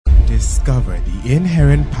discover the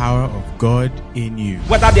inherent power of God in you.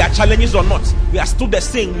 Whether there are challenges or not, we are still the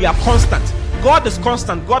same. We are constant. God is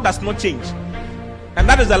constant. God does not change. And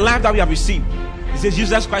that is the life that we have received. It says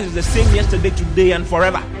Jesus Christ is the same yesterday, today, and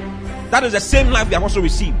forever. That is the same life we have also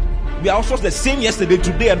received. We are also the same yesterday,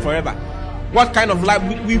 today, and forever. What kind of life?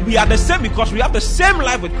 We are the same because we have the same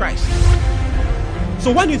life with Christ.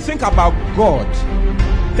 So when you think about God,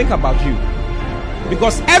 think about you.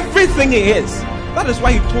 Because everything He is, that is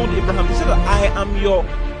why He told Abraham, He said, I am your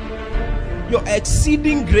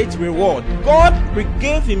exceeding great reward. God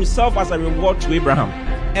gave Himself as a reward to Abraham.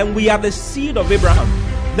 And we are the seed of Abraham.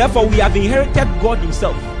 Therefore, we have inherited God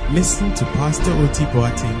Himself. Listen to Pastor O.T.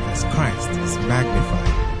 Boateng as Christ is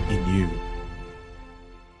magnified in you.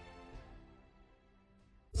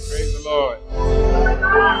 Praise the Lord.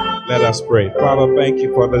 Let us pray. Father, thank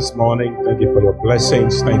you for this morning. Thank you for your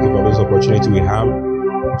blessings. Thank you for this opportunity we have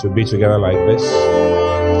to be together like this.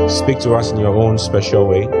 Speak to us in your own special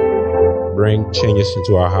way. Bring changes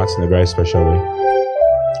into our hearts in a very special way.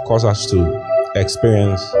 Cause us to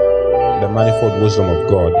experience the manifold wisdom of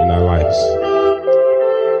God in our lives.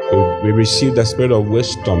 We receive the spirit of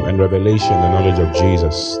wisdom and revelation and knowledge of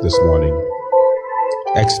Jesus this morning.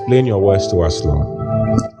 Explain your words to us, Lord.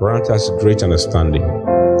 Grant us great understanding.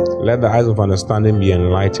 Let the eyes of understanding be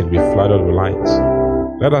enlightened, be flooded with light.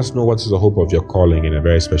 Let us know what is the hope of your calling in a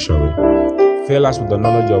very special way. Fill us with the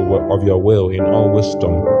knowledge of your will in all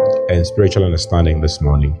wisdom and spiritual understanding this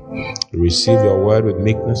morning. Receive your word with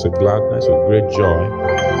meekness, with gladness, with great joy,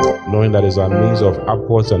 knowing that is our means of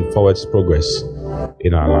upwards and forwards progress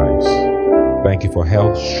in our lives. Thank you for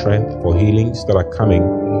health, strength, for healings that are coming,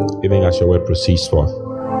 even as your word proceeds forth.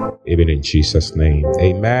 Even in Jesus' name.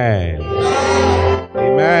 Amen.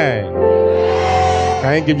 Amen.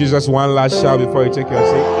 Can you give Jesus one last shout before you take your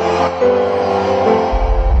seat?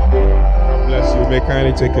 Bless you. May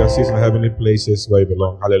kindly take your seats in heavenly places where you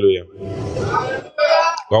belong. Hallelujah.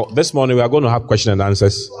 Well, this morning we are going to have question and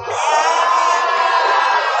answers.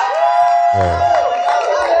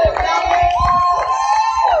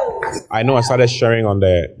 I know I started sharing on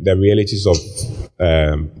the realities of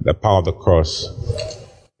the power of the cross.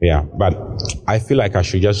 Yeah, but I feel like I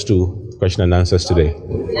should just do question and answers today.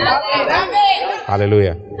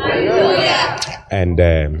 Hallelujah. Hallelujah. And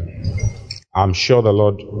I'm sure the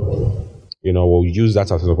Lord, will use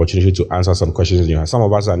that as an opportunity to answer some questions in your heart. Some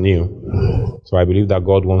of us are new, so I believe that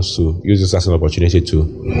God wants to use this as an opportunity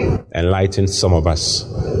to enlighten some of us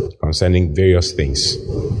concerning various things.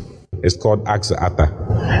 It's called Ask the Author.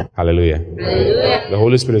 Hallelujah. Hallelujah. The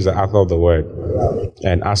Holy Spirit is the author of the word.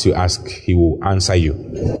 And as you ask, He will answer you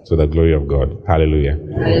to the glory of God. Hallelujah.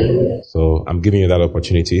 Hallelujah. So I'm giving you that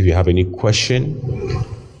opportunity. If you have any question,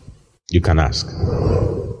 you can ask.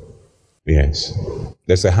 Yes.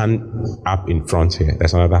 There's a hand up in front here.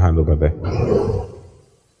 There's another hand over there.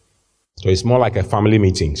 So it's more like a family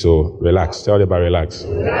meeting. So relax. Tell everybody relax.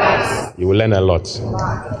 Relax. You will learn a lot.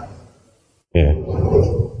 Yeah.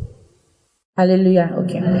 Hallelujah.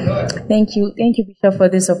 Okay. Thank you, Bishop, for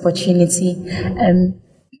this opportunity.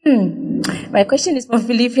 My question is from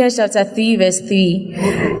Philippians chapter 3, verse 3.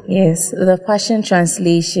 Yes, the Passion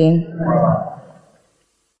Translation.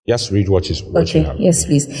 Just read what you have. Yes,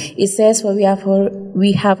 please. It says, "For we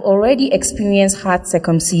have already experienced heart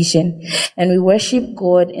circumcision, and we worship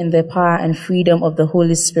God in the power and freedom of the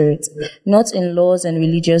Holy Spirit, not in laws and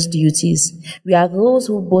religious duties. We are those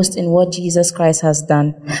who boast in what Jesus Christ has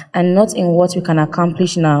done, and not in what we can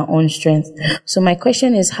accomplish in our own strength." So my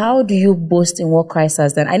question is, how do you boast in what Christ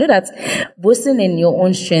has done? I know that boasting in your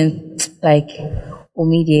own strength, like,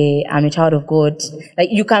 I'm a child of God. Like,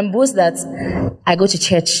 you can boast that I go to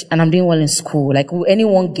church and I'm doing well in school. Like,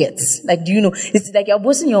 anyone gets. Like, do you know? It's like you're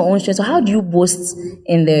boasting your own strength. So how do you boast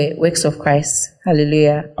in the works of Christ?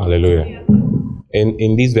 Hallelujah. Hallelujah.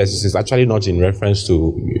 In these verses, it's actually not in reference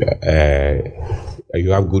to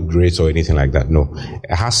you have good grades or anything like that. No.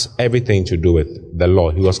 It has everything to do with the law.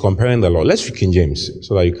 He was comparing the law. Let's read King James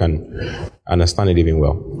so that you can understand it even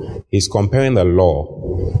well. He's comparing the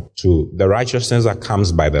law to the righteousness that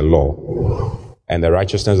comes by the law and the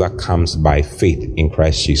righteousness that comes by faith in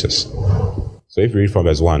Christ Jesus. So if you read from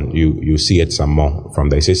verse 1, you see it some more from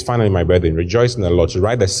there. It says, "Finally, my brethren, rejoice in the Lord. To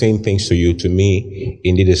write the same things to you, to me,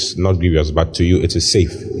 indeed is not grievous, but to you it is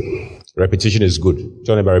safe." Repetition is good.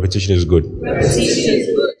 Tell me about repetition is good. Repetition is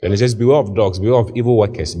good. Then it says, "Beware of dogs, beware of evil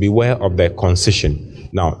workers, beware of their concision."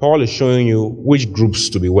 Now, Paul is showing you which groups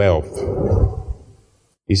to beware of.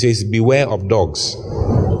 He says, beware of dogs.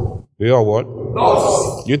 Beware of what?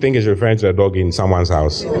 Dogs. You think he's referring to a dog in someone's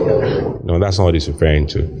house? No, that's not what he's referring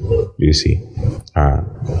to. You see.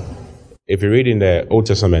 If you read in the Old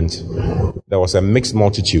Testament, there was a mixed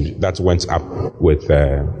multitude that went up with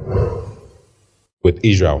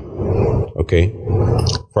Israel. Okay?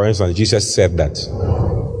 For instance, Jesus said that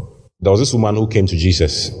there was this woman who came to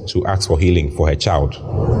Jesus to ask for healing for her child. I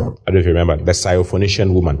don't know if you remember, the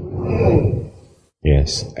Syrophoenician woman.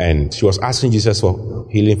 Yes. And she was asking Jesus for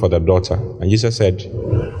healing for the daughter. And Jesus said,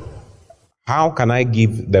 how can I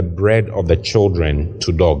give the bread of the children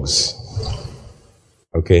to dogs?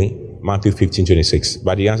 Okay? Matthew 15:26.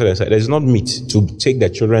 But he answered and said, it is not meet to take the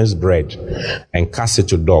children's bread and cast it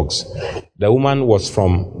to dogs. The woman was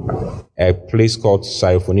from a place called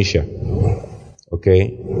Syrophoenicia.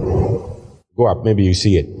 Okay? Go up, maybe you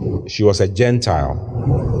see it. She was a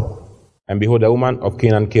Gentile. And behold, the woman of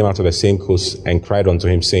Canaan came out of the same coast and cried unto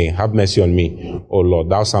him, saying, have mercy on me, O Lord,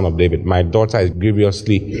 thou son of David. My daughter is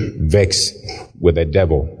grievously vexed with the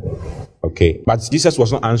devil. Okay. But Jesus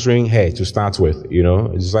was not answering her to start with, you know.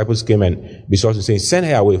 His disciples came and besought him, saying, send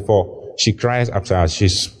her away, for she cries after us.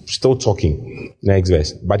 She's still talking. Next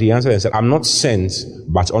verse. But he answered and said, I'm not sent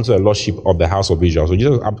but unto the lordship of the house of Israel. So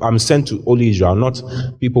Jesus, I'm sent to only Israel, not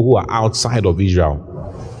people who are outside of Israel.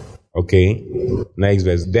 Okay. Next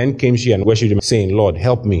verse. Then came she and worshipped him, saying, Lord,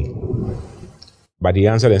 help me. But he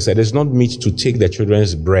answered and said, it's not meet to take the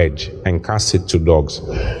children's bread and cast it to dogs.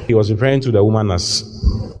 He was referring to the woman as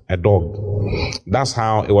a dog. That's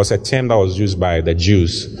how it was a term that was used by the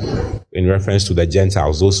Jews in reference to the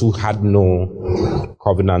Gentiles, those who had no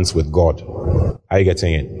covenants with God. Are you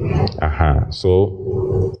getting it?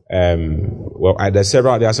 So, well, there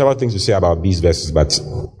are several things to say about these verses, but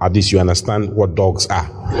at least you understand what dogs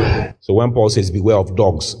are. So when Paul says, beware of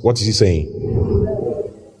dogs, what is he saying?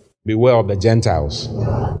 Beware of the Gentiles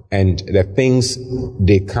and the things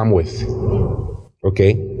they come with.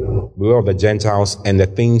 Okay? Beware of the Gentiles and the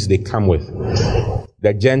things they come with.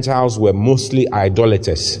 The Gentiles were mostly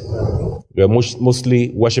idolaters. They were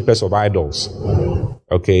mostly worshippers of idols.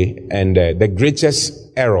 Okay? And the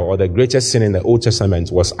greatest error or the greatest sin in the Old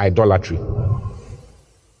Testament was idolatry.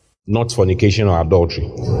 Not fornication or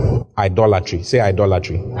adultery. Idolatry. Say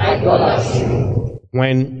idolatry. Idolatry.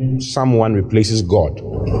 When someone replaces God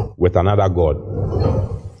with another God.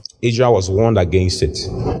 Israel was warned against it.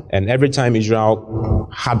 And every time Israel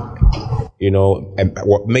had,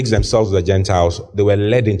 what makes themselves the Gentiles, they were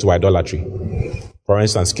led into idolatry. For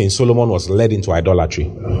instance, King Solomon was led into idolatry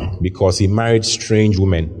because he married strange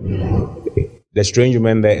women. The strange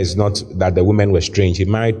women there is not that the women were strange. He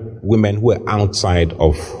married women who were outside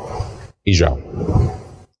of Israel.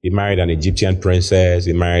 He married an Egyptian princess.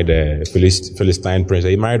 He married a Philistine princess.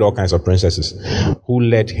 He married all kinds of princesses who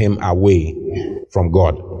led him away from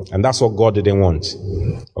God. And that's what God didn't want.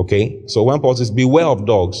 Okay? So when Paul says, beware of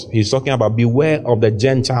dogs, he's talking about beware of the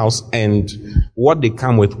Gentiles and what they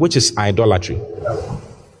come with, which is idolatry.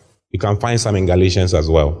 You can find some in Galatians as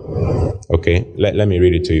well. Okay? Let me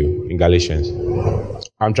read it to you in Galatians.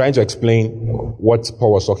 I'm trying to explain what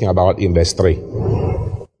Paul was talking about in verse 3.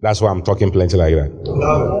 That's why I'm talking plenty like that.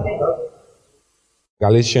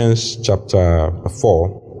 Galatians chapter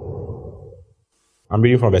 4. I'm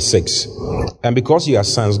reading from verse 6. And because you are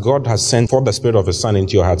sons, God has sent forth the Spirit of His Son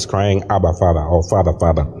into your hearts, crying, Abba, Father, or Father,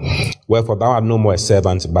 Father. Wherefore thou art no more a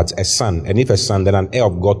servant, but a son. And if a son, then an heir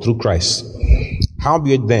of God through Christ.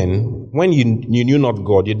 Howbeit then, when you knew not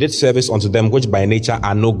God, you did service unto them which by nature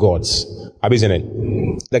are no gods. Isn't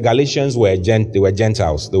it? The Galatians were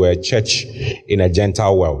Gentiles. They were a church in a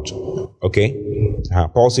Gentile world. Okay?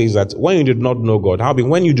 Paul says that when you did not know God,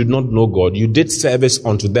 when you did not know God, you did service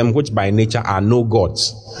unto them which by nature are no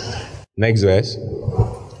gods. Next verse.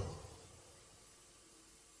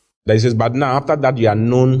 That says, but now after that you have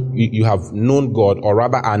known God, or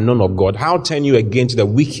rather are known of God, how turn you again to the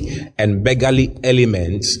weak and beggarly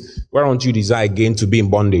elements, whereunto you desire again to be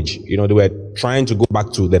in bondage? They were trying to go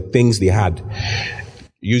back to the things they had,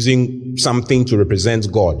 using something to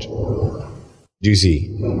represent God. Do you see?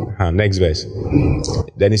 Next verse.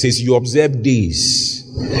 Then it says, you observe days,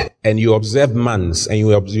 and you observe months, and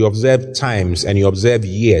you observe times, and you observe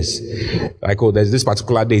years. Like, there's this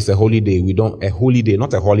particular day, it's a holy day. Not a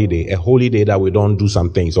holiday, a holy day that we don't do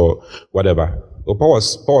some things or whatever. So Paul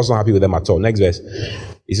was not happy with them at all. Next verse.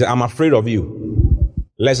 He said, I'm afraid of you,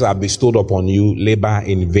 lest I have bestowed upon you labor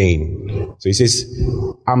in vain. So he says,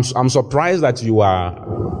 I'm surprised that you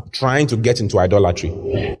are trying to get into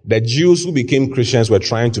idolatry. The Jews who became Christians were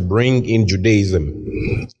trying to bring in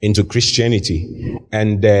Judaism into Christianity.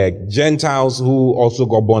 And the Gentiles who also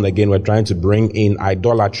got born again were trying to bring in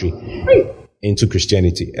idolatry into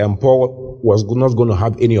Christianity. And Paul was not going to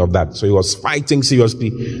have any of that. So he was fighting seriously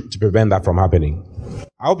to prevent that from happening.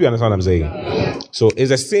 I hope you understand what I'm saying. So it's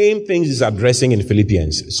the same things he's addressing in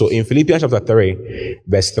Philippians. So in Philippians chapter 3,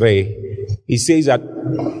 verse 3, He says that,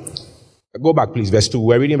 go back please, verse 2.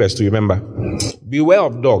 We're reading verse 2, remember. Beware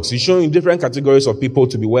of dogs. He's showing different categories of people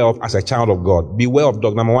to beware of as a child of God. Beware of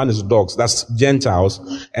dogs. Number one is dogs. That's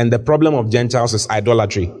Gentiles. And the problem of Gentiles is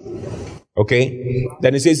idolatry. Okay?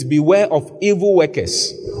 Then it says, beware of evil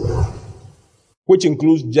workers, which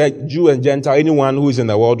includes Jew and Gentile, anyone who is in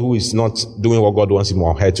the world who is not doing what God wants him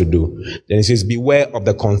or her to do. Then it says, beware of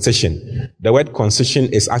the concision. The word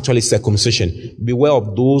concision is actually circumcision. Beware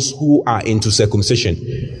of those who are into circumcision.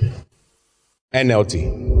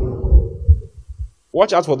 NLT.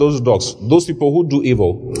 Watch out for those dogs, those people who do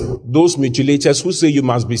evil, those mutilators who say you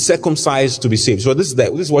must be circumcised to be saved. So this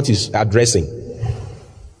is what he's addressing.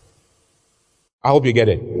 I hope you get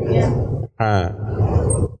it. Yeah.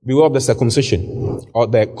 Beware of the circumcision or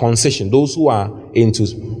the concision. Those who are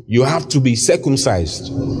into, you have to be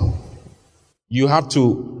circumcised. You have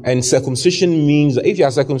to, and circumcision means, if you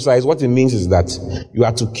are circumcised, what it means is that you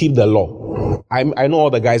have to keep the law. I know all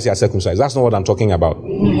the guys here are circumcised. That's not what I'm talking about.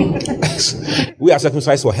 We are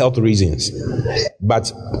circumcised for health reasons.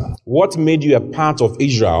 But what made you a part of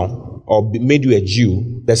Israel, or made you a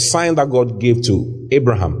Jew, the sign that God gave to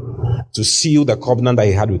Abraham to seal the covenant that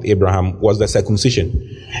he had with Abraham was the circumcision.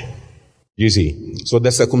 You see? So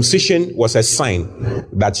the circumcision was a sign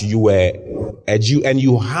that you were a Jew and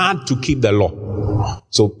you had to keep the law.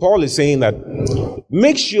 So Paul is saying that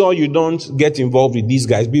make sure you don't get involved with these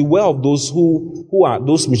guys. Beware of those who are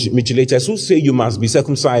those mutilators who say you must be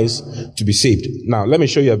circumcised to be saved. Now, let me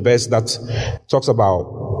show you a verse that talks about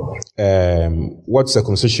what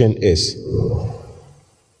circumcision is.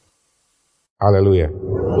 Hallelujah.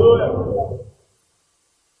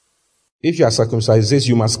 If you are circumcised, it says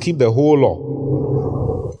you must keep the whole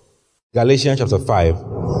law. Galatians chapter 5,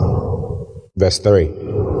 verse 3.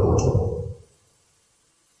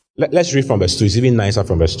 Let's read from verse 2. It's even nicer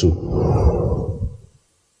from verse 2.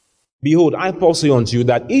 Behold, I Paul say unto you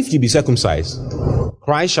that if you be circumcised,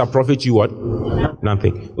 Christ shall profit you what?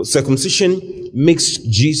 Nothing. Circumcision makes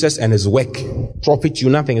Jesus and his work profit you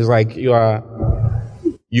nothing. It's like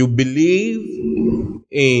you believe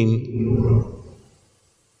in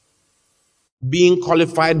being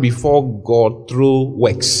qualified before God through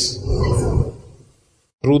works,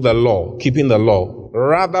 through the law, keeping the law,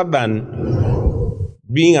 rather than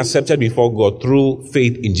being accepted before God through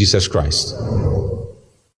faith in Jesus Christ.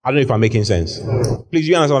 I don't know if I'm making sense. Please,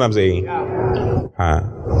 you understand what I'm saying?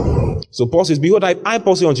 So Paul says, behold, I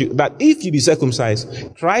Paul say unto you that if you be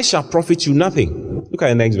circumcised, Christ shall profit you nothing. Look at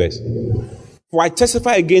the next verse. For I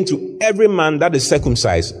testify again to every man that is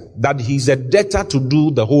circumcised, that he is a debtor to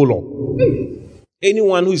do the whole law.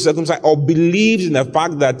 Anyone who is circumcised or believes in the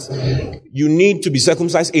fact that you need to be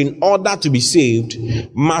circumcised in order to be saved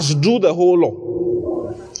must do the whole law.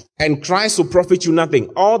 And Christ will profit you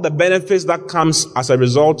nothing. All the benefits that comes as a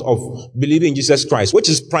result of believing in Jesus Christ, which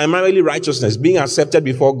is primarily righteousness, being accepted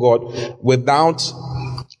before God without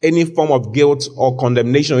any form of guilt or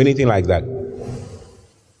condemnation or anything like that.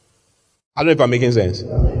 I don't know if I'm making sense.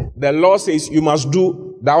 The law says you must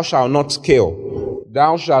do, thou shalt not kill,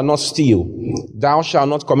 thou shalt not steal, thou shalt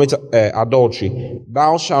not commit adultery,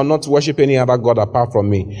 thou shalt not worship any other God apart from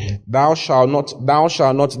me, thou shalt not.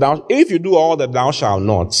 If you do all the thou shalt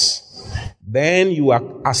nots, then you are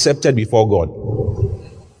accepted before God.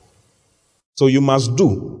 So you must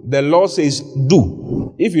do. The law says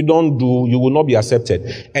do. If you don't do, you will not be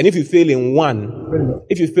accepted. And if you fail in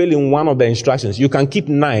one of the instructions, you can keep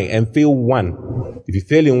 9 and fail 1. If you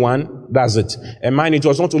fail in one, that's it. And mind, it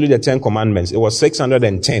was not only the 10 commandments, it was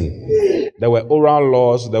 610. There were oral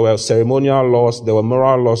laws, there were ceremonial laws, there were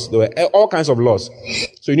moral laws, there were all kinds of laws.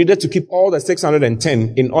 So you needed to keep all the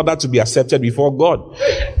 610 in order to be accepted before God.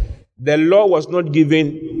 The law was not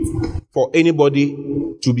given for anybody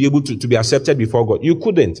to be able to be accepted before God. You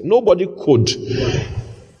couldn't. Nobody could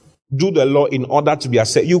do the law in order to be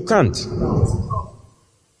accepted. You can't.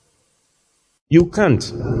 You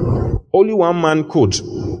can't. Only one man could.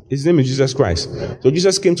 His name is Jesus Christ. So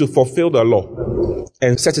Jesus came to fulfill the law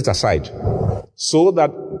and set it aside so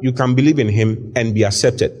that you can believe in him and be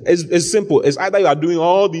accepted. It's simple. It's either you are doing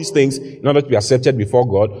all these things in order to be accepted before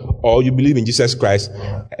God, or you believe in Jesus Christ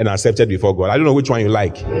and are accepted before God. I don't know which one you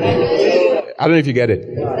like. I don't know if you get it.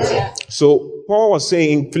 So Paul was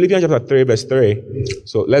saying in Philippians chapter 3 verse 3.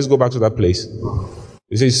 So let's go back to that place.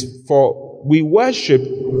 It says, for we worship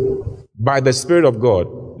by the Spirit of God.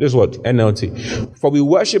 This is what? NLT. For we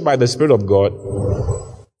worship by the Spirit of God.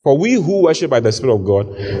 For we who worship by the Spirit of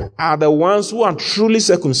God are the ones who are truly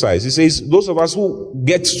circumcised. He says, those of us who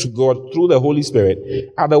get to God through the Holy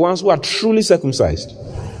Spirit are the ones who are truly circumcised.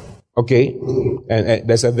 Okay? And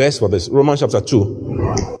there's a verse for this. Romans chapter 2.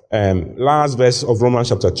 Last verse of Romans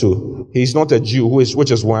chapter 2. He is not a Jew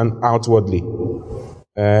which is one outwardly.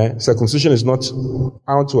 Circumcision is not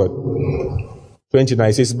outward.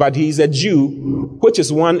 29 says, but he is a Jew which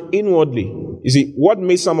is one inwardly. You see, what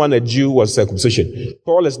made someone a Jew was circumcision.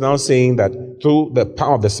 Paul is now saying that through the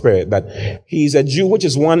power of the Spirit, that he is a Jew which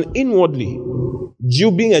is one inwardly.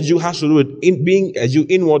 Being a Jew has to do with being a Jew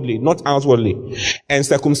inwardly, not outwardly. And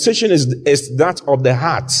circumcision is that of the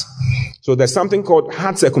heart. So there's something called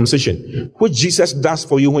heart circumcision, which Jesus does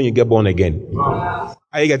for you when you get born again.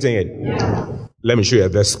 Are you getting it? Yeah. Let me show you a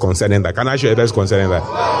verse concerning that. Can I show you a verse concerning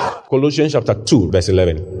that? Colossians chapter 2, verse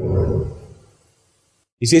 11.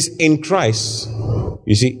 He says, in Christ,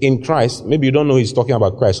 you see, in Christ, maybe you don't know he's talking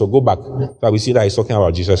about Christ, so go back. So we see that he's talking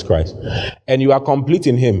about Jesus Christ. And you are complete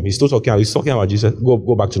in him. He's talking about Jesus.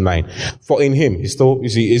 Go back to 9. For in him,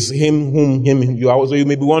 it's him whom you are. So you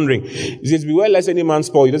may be wondering, he says, beware lest any man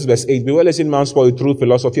spoil you. This is verse 8. Beware lest any man spoil you through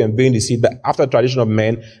philosophy and vain deceit, that after tradition of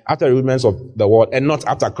men, after the rudiments of the world, and not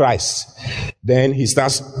after Christ. Then he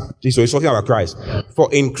starts, so he's talking about Christ.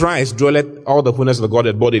 For in Christ dwelleth all the fullness of the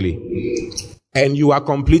Godhead bodily. And you are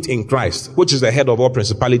complete in Christ, which is the head of all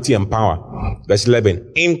principality and power. Verse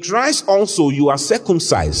 11. In Christ also you are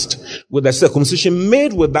circumcised with a circumcision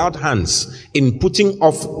made without hands, in putting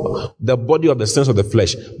off the body of the sins of the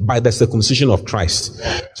flesh by the circumcision of Christ.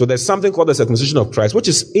 So there's something called the circumcision of Christ, which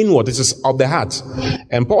is inward. This is of the heart.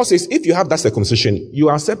 And Paul says, if you have that circumcision, you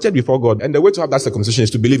are accepted before God. And the way to have that circumcision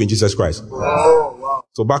is to believe in Jesus Christ.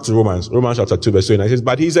 So back to Romans chapter 2 verse 29. It says,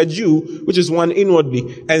 but he is a Jew, which is one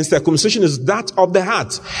inwardly, and circumcision is that of the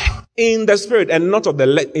heart, in the spirit, and not of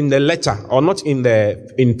in the letter, or not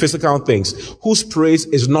in physical things, whose praise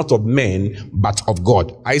is not of men, but of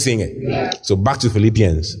God. Are you seeing it? Yeah. So back to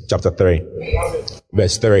Philippians chapter 3,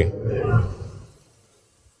 verse 3.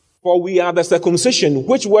 For we are the circumcision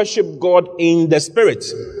which worship God in the spirit.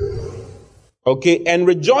 Okay, and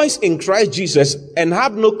rejoice in Christ Jesus, and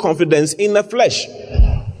have no confidence in the flesh.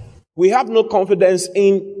 We have no confidence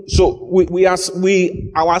in, so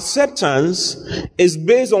our acceptance is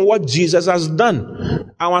based on what Jesus has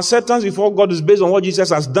done. Our acceptance before God is based on what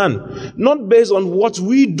Jesus has done, not based on what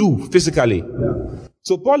we do physically.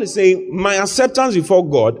 So Paul is saying, my acceptance before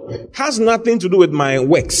God has nothing to do with my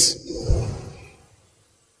works.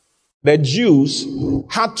 The Jews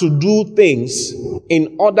had to do things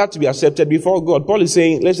in order to be accepted before God. Paul is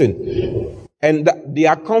saying, listen, and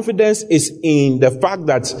their confidence is in the fact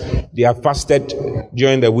that they have fasted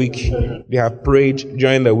during the week, they have prayed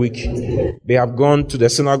during the week, they have gone to the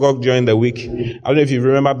synagogue during the week. I don't know if you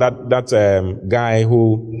remember that guy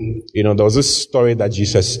who, there was this story that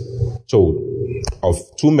Jesus told of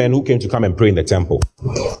two men who came to come and pray in the temple.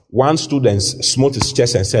 One student smote his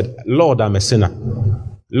chest and said, Lord, I'm a sinner.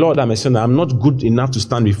 Lord, I'm a sinner. I'm not good enough to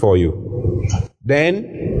stand before you.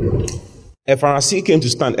 Then a Pharisee came to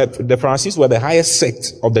stand. The Pharisees were the highest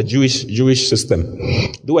sect of the Jewish system.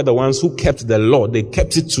 They were the ones who kept the law. They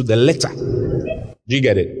kept it to the letter. Do you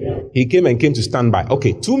get it? He came to stand by.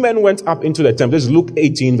 Okay, two men went up into the temple. This is Luke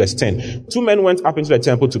 18 verse 10. Two men went up into the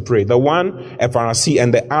temple to pray. The one, a Pharisee,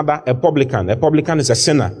 and the other, a publican. A publican is a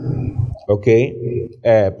sinner.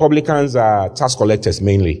 Okay? Publicans are tax collectors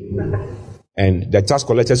mainly. And the tax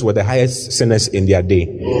collectors were the highest sinners in their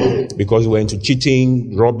day, because they were into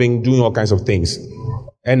cheating, robbing, doing all kinds of things.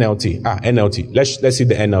 NLT. Let's see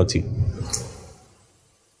the NLT.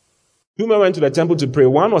 Two men went to the temple to pray.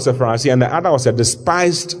 One was a Pharisee and the other was a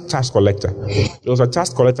despised tax collector. There was a tax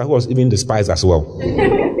collector who was even despised as well.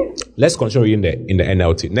 Let's continue in the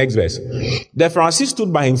NLT. Next verse. The Pharisee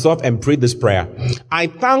stood by himself and prayed this prayer. I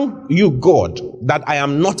thank you, God, that I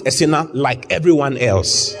am not a sinner like everyone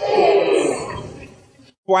else.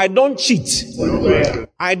 For I don't cheat,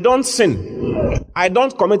 I don't sin, I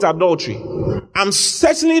don't commit adultery. I'm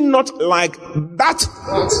certainly not like that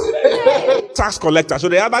tax collector. So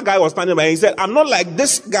the other guy was standing by and he said, I'm not like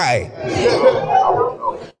this guy.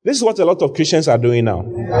 This is what a lot of Christians are doing now.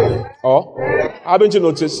 Or, haven't you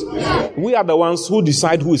noticed? We are the ones who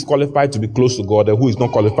decide who is qualified to be close to God and who is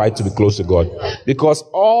not qualified to be close to God. Because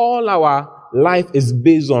all our life is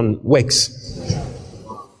based on works.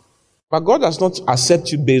 But God does not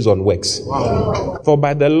accept you based on works. For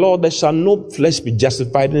by the law there shall no flesh be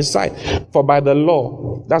justified in his sight. For by the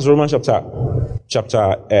law, that's Romans chapter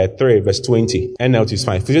 3 verse 20. NLT is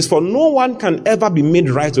fine. It says, for no one can ever be made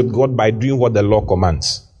right with God by doing what the law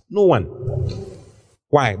commands. No one.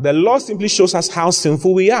 Why? The law simply shows us how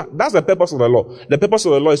sinful we are. That's the purpose of the law. The purpose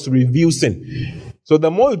of the law is to reveal sin. So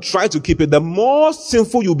the more you try to keep it, the more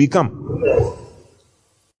sinful you become.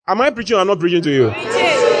 Am I preaching or not preaching to you?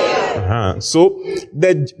 So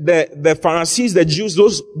the Pharisees, the Jews,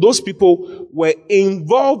 those people were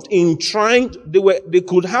involved in trying. They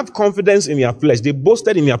could have confidence in their flesh. They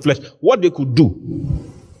boasted in their flesh what they could do.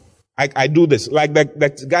 I do this, like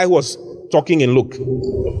that guy who was talking in Luke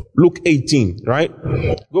 18, right?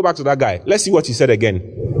 Go back to that guy. Let's see what he said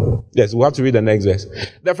again. Yes, we'll have to read the next verse.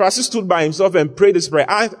 The Pharisee stood by himself and prayed this prayer.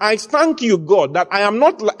 I thank you, God, that I am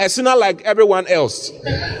not a sinner like everyone else.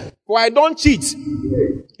 For I don't cheat.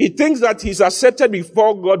 He thinks that he's accepted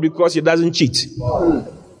before God because he doesn't cheat.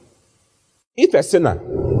 If a sinner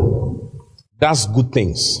does good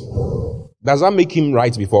things, does that make him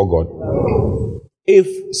right before God? If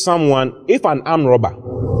an armed robber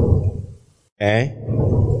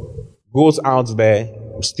goes out there,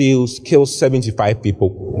 steals, kills 75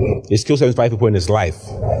 people. He kills 75 people in his life.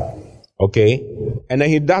 Okay? And then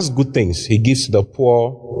he does good things. He gives to the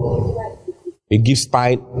poor. He gives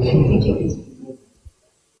tithe.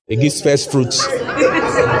 He gives first fruits.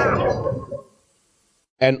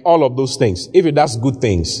 And all of those things. If he does good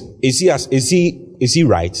things, is he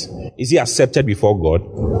right? Is he accepted before God?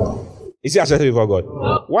 Is he accepted before God?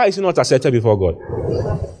 Why is he not accepted before God?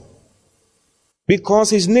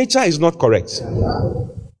 Because his nature is not correct.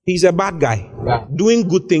 He's a bad guy. Doing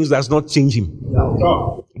good things does not change him.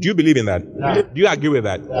 Do you believe in that? Do you agree with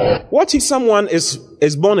that? What if someone is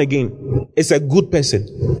born again, is a good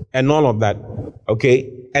person, and all of that, okay,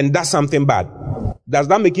 and does something bad? Does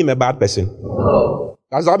that make him a bad person?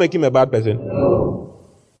 Does that make him a bad person?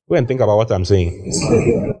 Go and think about what I'm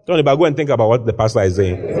saying. Don't go and think about what the pastor is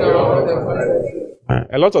saying.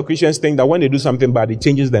 A lot of Christians think that when they do something bad, it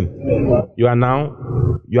changes them. You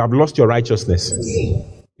have lost your righteousness.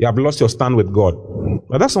 You have lost your stand with God.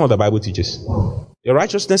 But that's not what the Bible teaches. Your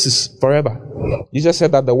righteousness is forever. Jesus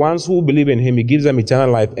said that the ones who believe in him, he gives them eternal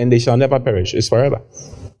life and they shall never perish. It's forever.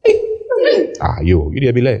 You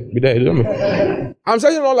there, be there. I'm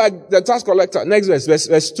saying not like the tax collector. Next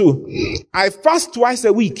verse 2. I fast twice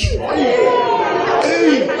a week.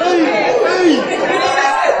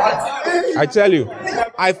 I tell you,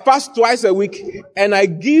 I fast twice a week and I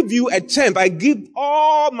give you a tenth. I give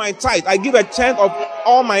all my tithe. I give a tenth of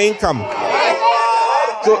all my income.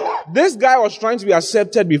 So this guy was trying to be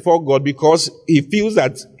accepted before God because he feels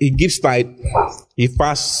that he gives tithe, he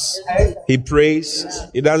fasts, he prays,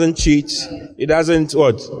 he doesn't cheat, he doesn't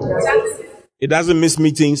what? He doesn't miss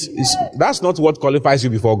meetings. That's not what qualifies you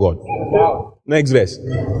before God. Next verse.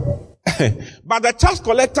 But the tax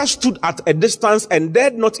collector stood at a distance and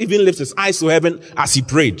dared not even lift his eyes to heaven as he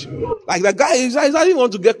prayed. Like the guy, he doesn't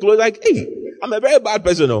want to get close. Like, hey, I'm a very bad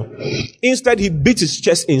person. No. Instead, he beat his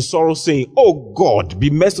chest in sorrow, saying, "Oh God,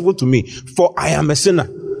 be merciful to me, for I am a sinner."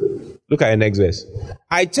 Look at the next verse.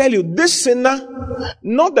 I tell you, this sinner,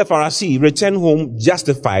 not the Pharisee, returned home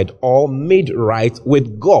justified or made right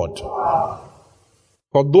with God.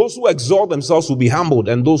 For those who exalt themselves will be humbled,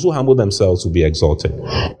 and those who humble themselves will be exalted.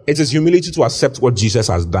 It is humility to accept what Jesus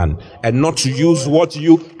has done, and not to use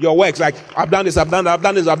your works. Like, I've done this, I've done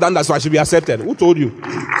that, so I should be accepted. Who told you?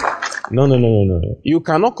 No. You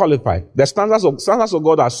cannot qualify. The standards of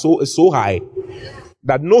God are so high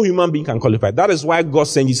that no human being can qualify. That is why God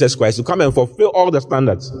sent Jesus Christ to come and fulfill all the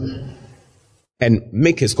standards and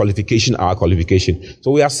make his qualification our qualification. So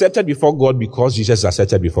we are accepted before God because Jesus is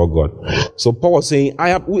accepted before God. So Paul was saying,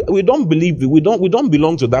 we don't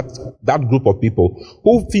belong to that group of people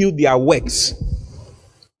who feel their works,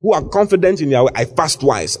 who are confident in their work. I fast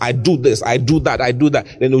twice, I do this, I do that.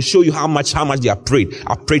 Then they'll show you how much they have prayed.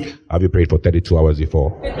 Have you prayed for 32 hours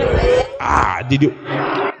before? Did you?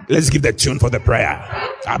 Let's give the tune for the prayer.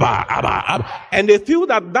 Abba. And they feel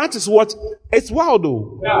that is what, it's wild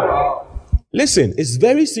though. Yeah. Listen, it's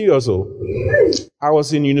very serious. I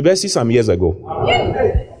was in university some years ago.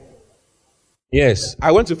 Yes,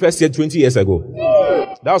 I went to first year 20 years ago.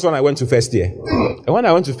 That was when I went to first year. And when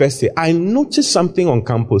I went to first year, I noticed something on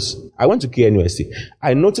campus. I went to KNUST.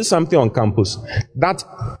 I noticed something on campus that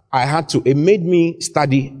it made me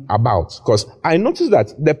study about. Because I noticed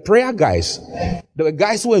that the prayer guys, there were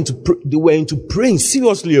guys who were into praying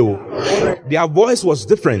seriously. Their voice was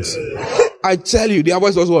different. I tell you, their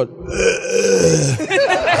voice was what?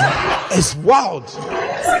 It's wild.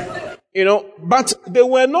 But they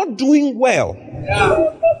were not doing well.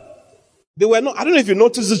 They were not, I don't know if you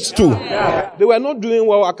noticed it too. They were not doing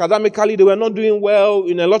well academically. They were not doing well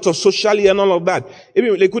in a lot of socially and all of that.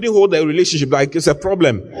 Even they couldn't hold their relationship. Like, it's a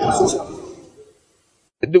problem.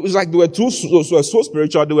 It was like they were so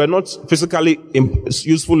spiritual. They were not physically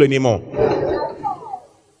useful anymore.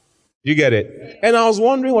 You get it? And I was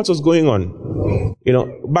wondering what was going on.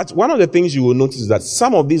 But one of the things you will notice is that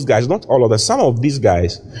some of these guys, not all of them, some of these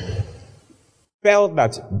guys, felt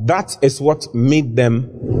that is what made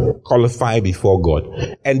them qualify before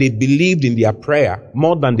God. And they believed in their prayer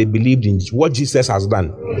more than they believed in what Jesus has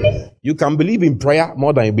done. You can believe in prayer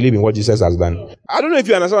more than you believe in what Jesus has done. I don't know if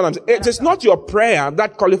you understand what I'm saying. It is not your prayer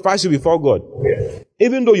that qualifies you before God.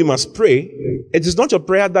 Even though you must pray, it is not your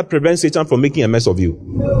prayer that prevents Satan from making a mess of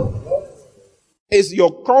you. It's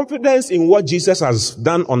your confidence in what Jesus has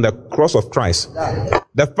done on the cross of Christ.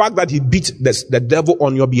 The fact that he beat the devil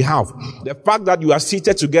on your behalf. The fact that you are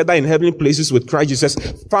seated together in heavenly places with Christ Jesus,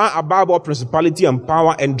 far above all principality and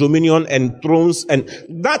power and dominion and thrones, and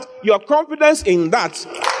that your confidence in that,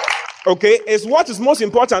 okay, is what is most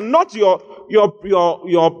important, not your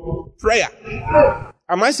prayer.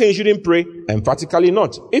 Am I saying you shouldn't pray? Emphatically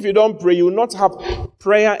not. If you don't pray, you will not have.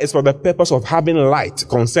 Prayer is for the purpose of having light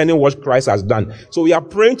concerning what Christ has done. So we are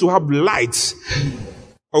praying to have light.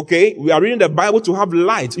 Okay? We are reading the Bible to have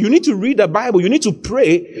light. You need to read the Bible. You need to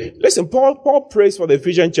pray. Listen, Paul prays for the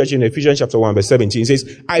Ephesian church in Ephesians chapter 1 verse 17. He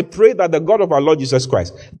says, I pray that the God of our Lord Jesus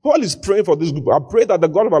Christ. Paul is praying for this group. I pray that the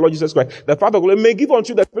God of our Lord Jesus Christ, the Father of glory, may give unto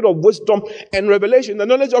you the spirit of wisdom and revelation, the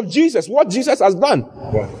knowledge of Jesus, what Jesus has done.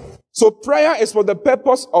 Yeah. So prayer is for the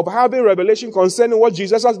purpose of having revelation concerning what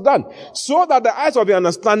Jesus has done, so that the eyes of your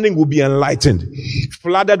understanding will be enlightened,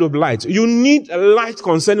 flooded with light. You need a light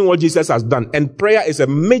concerning what Jesus has done, and prayer is a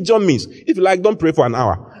major means. If you like, don't pray for an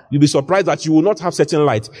hour. You'll be surprised that you will not have certain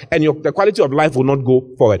light, and the quality of life will not go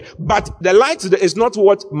forward. But the light is not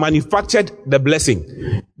what manufactured the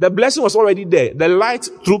blessing. The blessing was already there. The light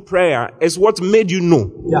through prayer is what made you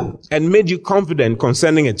know and made you confident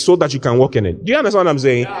concerning it, so that you can walk in it. Do you understand what I'm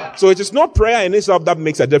saying? Yeah. So it is not prayer in itself that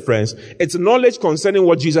makes a difference. It's knowledge concerning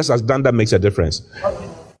what Jesus has done that makes a difference. Okay.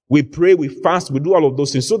 We pray, we fast, we do all of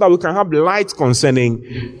those things so that we can have light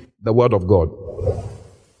concerning the word of God.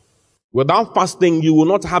 Without fasting, you will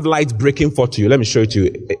not have light breaking forth to you. Let me show it to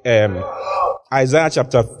you. Isaiah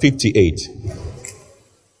chapter 58,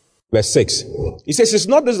 verse 6. He says, it's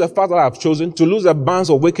not this the fact that I have chosen to lose the bands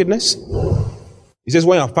of wickedness. He says,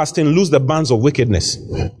 when you're fasting, lose the bands of wickedness.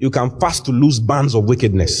 You can fast to lose bands of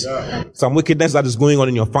wickedness. Some wickedness that is going on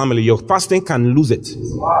in your family, your fasting can lose it.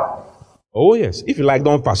 Oh yes. If you like,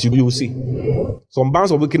 don't fast, you will see. Some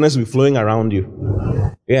bands of wickedness will be flowing around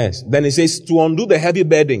you. Yes. Then it says, to undo the heavy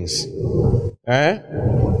burdens.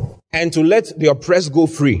 And to let the oppressed go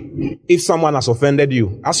free. If someone has offended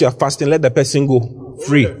you, as you are fasting, let the person go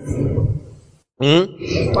free.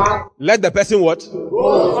 Let the person what?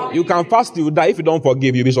 You can fast, you die. If you don't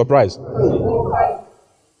forgive, you'll be surprised.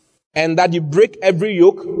 And that you break every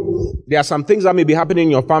yoke. There are some things that may be happening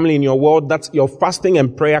in your family, in your world, that your fasting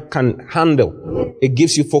and prayer can handle. It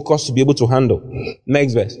gives you focus to be able to handle.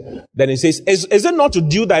 Next verse. Then it says, is it not to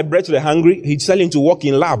deal thy bread to the hungry? He's telling to walk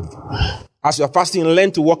in love. As you're fasting,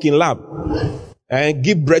 learn to walk in love. And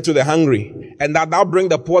give bread to the hungry. And that thou bring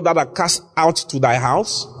the poor that are cast out to thy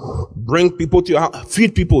house. Bring people to your house.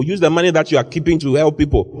 Feed people. Use the money that you are keeping to help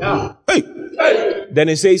people. Yeah. Hey. Then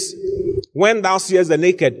it says, when thou seest the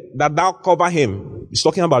naked, that thou cover him. He's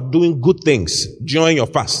talking about doing good things during your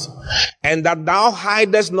fast. And that thou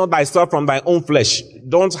hidest not thyself from thy own flesh.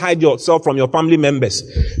 Don't hide yourself from your family members.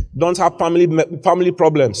 Don't have family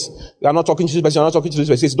problems. You are not talking to this person, you are not talking to this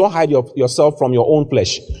person. It says, don't hide yourself from your own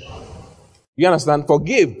flesh. You understand?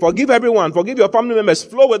 Forgive everyone. Forgive your family members.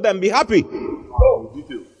 Flow with them. Be happy.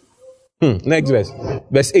 Next verse.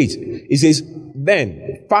 Verse 8. It says,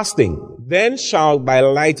 then, fasting. Then shall thy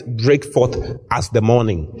light break forth as the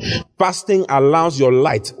morning. Fasting allows your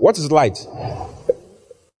light. What is light?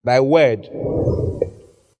 Thy word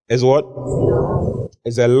is what?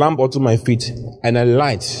 Is a lamp unto my feet and a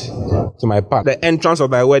light to my path. The entrance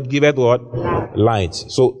of thy word giveth what? Light.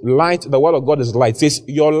 So light, the word of God is light. It says,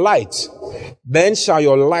 your light. Then shall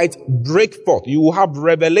your light break forth. You will have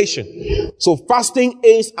revelation. So fasting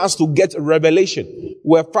aims us to get revelation.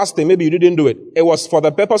 We're fasting. Maybe you didn't do it. It was for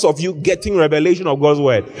the purpose of you getting revelation of God's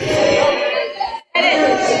word.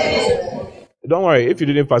 Don't worry. If you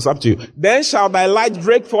didn't fast, up to you. Then shall thy light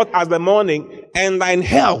break forth as the morning, and thine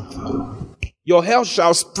health. Your health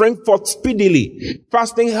shall spring forth speedily.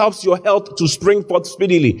 Fasting helps your health to spring forth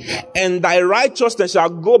speedily. And thy righteousness shall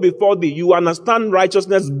go before thee. You understand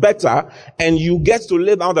righteousness better, and you get to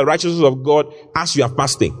live out the righteousness of God as you are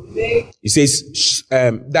fasting. He says,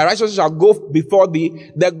 thy righteousness shall go before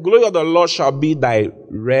thee. The glory of the Lord shall be thy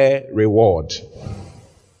rare reward.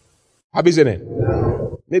 Have you seen it?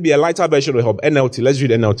 Maybe a lighter version will help. NLT. Let's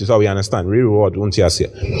read NLT so we understand. Real reward won't see us here.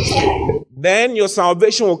 Then your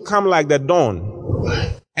salvation will come like the dawn,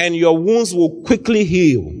 and your wounds will quickly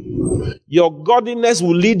heal. Your godliness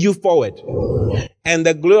will lead you forward, and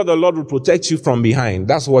the glory of the Lord will protect you from behind.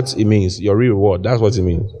 That's what it means. Your real reward. That's what it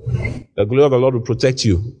means. The glory of the Lord will protect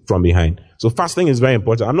you from behind. So fasting is very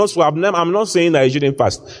important. I'm not saying that you shouldn't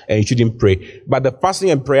fast and you shouldn't pray, but the fasting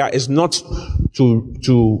and prayer is not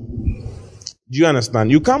to do you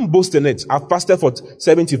understand? You can't boast in it. I've fasted for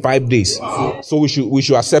 75 days. So we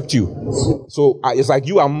should accept you. So it's like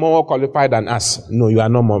you are more qualified than us. No, you are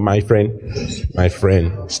not more, my friend. My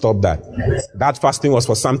friend, stop that. That fasting was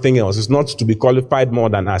for something else. It's not to be qualified more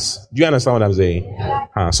than us. Do you understand what I'm saying?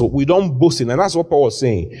 So we don't boast in it. And that's what Paul was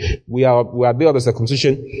saying. We are there of the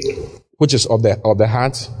circumcision, which is of the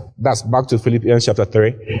heart. That's back to Philippians chapter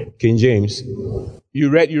 3, King James. You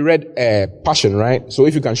read Passion, right? So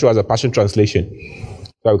if you can show us a Passion translation,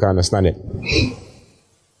 so we can understand it.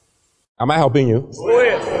 Am I helping you?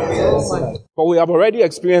 But we have already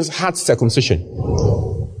experienced heart circumcision.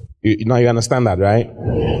 Now you understand that, right?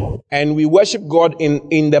 And we worship God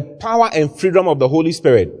in the power and freedom of the Holy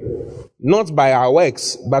Spirit. Not by our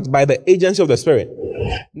works, but by the agency of the Spirit.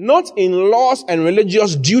 Not in laws and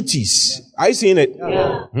religious duties. Are you seeing it?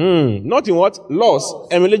 Yeah. Not in what? Laws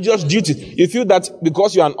and religious duties. You feel that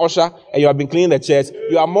because you're an usher and you have been cleaning the church,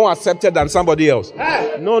 you are more accepted than somebody else.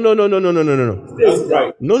 No. That's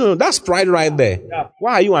pride. No, that's pride right there. Yeah.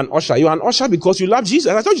 Why are you an usher? You're an usher because you love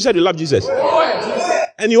Jesus. I thought you said you love Jesus.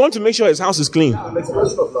 And you want to make sure his house is clean.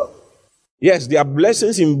 Yes, there are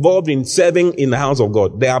blessings involved in serving in the house of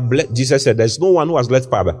God. Jesus said, there's no one who has left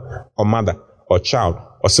father or mother or child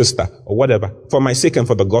or sister or whatever for my sake and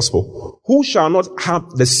for the gospel, who shall not have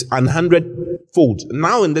this 100-fold.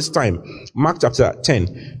 Now in this time, Mark chapter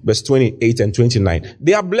 10, verse 28 and 29.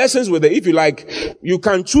 There are blessings with it. If you like, you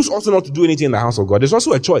can choose also not to do anything in the house of God. There's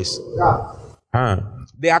also a choice.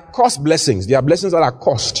 There are cost blessings. There are blessings that are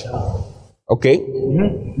cost. Okay?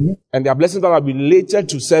 Mm-hmm. And there are blessings that are related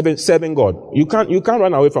to serving God. You can't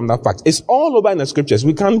run away from that fact. It's all over in the scriptures.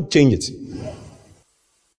 We can't change it.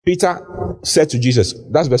 Peter said to Jesus,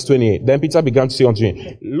 that's verse 28. Then Peter began to say unto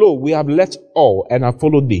him, lo, we have left all and have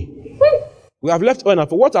followed thee. We have left all and have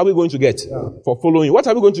followed. What are we going to get for following? What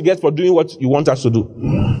are we going to get for doing what you want us to do?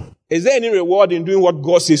 Is there any reward in doing what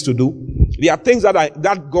God says to do? There are things they are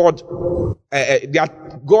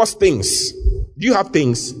God's things. Do you have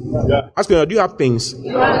things? Yeah. Ask me, do you have things?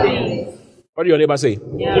 Yeah. What do your neighbor say?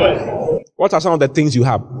 Yeah. What are some of the things you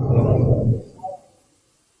have?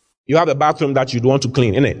 You have a bathroom that you don't want to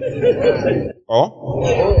clean, innit?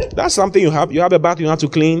 Oh? That's something you have. You have a bathroom you have to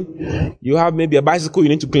clean. You have maybe a bicycle you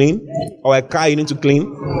need to clean. Or a car you need to clean.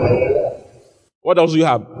 What else do you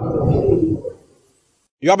have?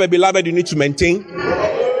 You have a beloved you need to maintain.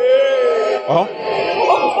 Oh?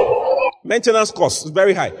 Maintenance cost is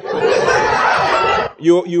very high.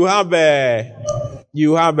 You have a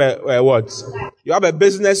what? You have a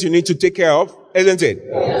business you need to take care of, isn't it?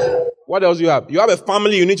 What else do you have? You have a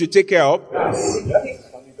family you need to take care of.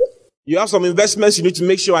 You have some investments you need to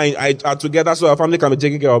make sure are together so our family can be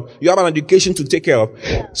taken care of. You have an education to take care of.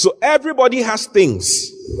 So everybody has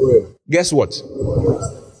things. Guess what?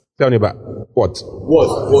 Tell me about what?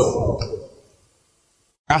 What?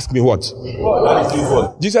 Ask me what?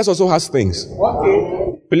 Jesus also has things.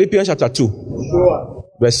 Philippians chapter 2,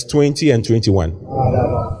 verse 20 and 21.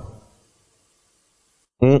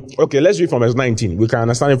 Okay, let's read from verse 19. We can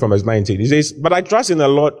understand it from verse 19. He says, but I trust in the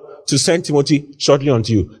Lord to send Timothy shortly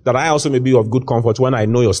unto you, that I also may be of good comfort when I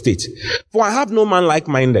know your state. For I have no man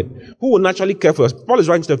like-minded, who will naturally care for us. Paul is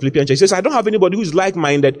writing to the Philippians church. He says, I don't have anybody who is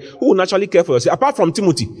like-minded, who will naturally care for us. Apart from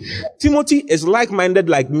Timothy. Timothy is like-minded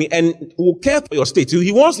like me and will care for your state.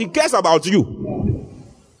 He cares about you.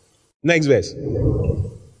 Next verse.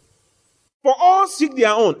 For all seek their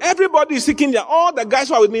own. Everybody is seeking all the guys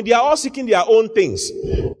who are with me, they are all seeking their own things.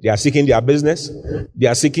 They are seeking their business. They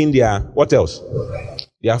are seeking their, what else?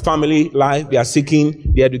 Their family life. They are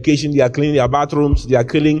seeking their education. They are cleaning their bathrooms. They are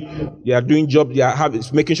they are doing jobs. They are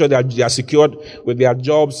making sure they are secured with their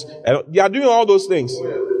jobs. They are doing all those things.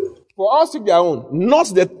 For all seek their own, not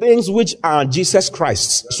the things which are Jesus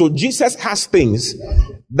Christ's. So Jesus has things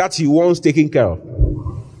that he wants taken care of.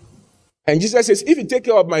 And Jesus says, if you take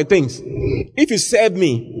care of my things, if you serve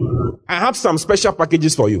me, I have some special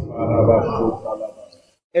packages for you.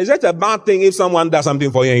 Is that a bad thing if someone does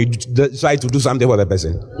something for you and you decide to do something for the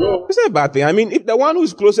person? It's not a bad thing. I mean, if the one who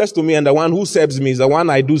is closest to me and the one who serves me is the one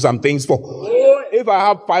I do some things for, if I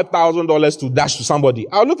have $5,000 to dash to somebody,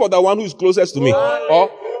 I'll look for the one who is closest to me. Or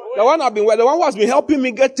the one who has been helping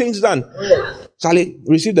me get things done. Charlie,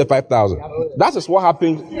 receive the 5,000. That is what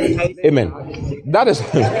happened. Amen. That is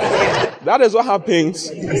That is what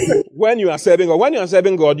happens when you are serving God. When you are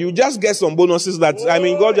serving God, you just get some bonuses that,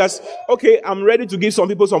 God just, okay, I'm ready to give some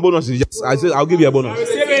people some bonuses. I said, I'll give you a bonus.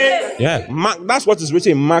 Yeah. That's what is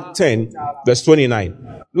written in Mark 10, verse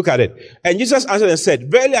 29. Look at it. And Jesus answered and said,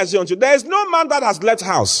 verily I say unto you, there is no man that has left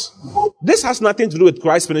house. This has nothing to do with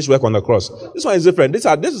Christ's finished work on the cross. This one is different. This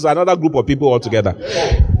is another group of people altogether.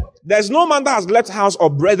 There's no man that has left house or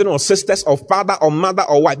brethren or sisters or father or mother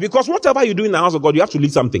or wife. Because whatever you do in the house of God, you have to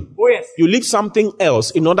leave something. Oh, yes. You leave something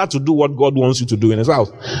else in order to do what God wants you to do in his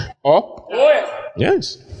house. Or? Oh,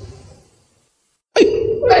 yes.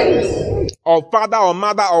 Yes. Or father or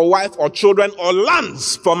mother or wife or children or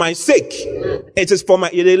lands for my sake. It is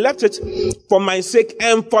they left it for my sake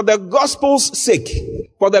and for the gospel's sake.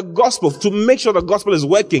 For the gospel, to make sure the gospel is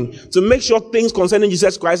working, to make sure things concerning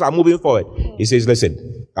Jesus Christ are moving forward. He says, listen,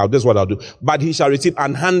 this is what I'll do. But he shall receive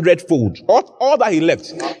 100-fold. All that he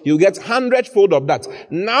left, he'll get 100-fold of that.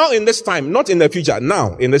 Now in this time, not in the future,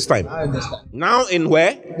 now in this time. Now in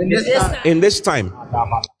where? In this time.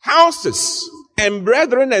 Houses and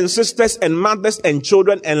brethren and sisters and mothers and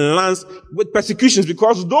children and lands with persecutions,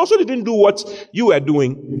 because those who didn't do what you were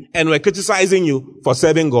doing and were criticizing you for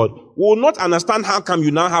serving God will not understand how come you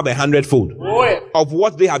now have 100-fold of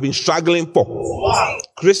what they have been struggling for.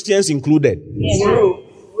 Christians included. You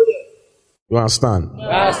understand?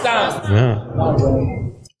 Yeah.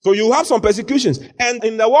 So you have some persecutions, and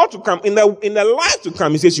in the world to come, in the life to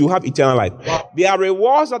come, he says you have eternal life. There are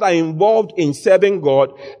rewards that are involved in serving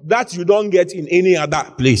God that you don't get in any other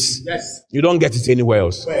place. Yes. You don't get it anywhere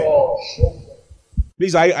else.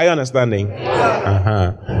 Please, are you understanding?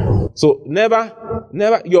 So never.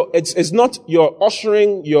 It's not your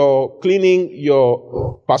ushering, your cleaning,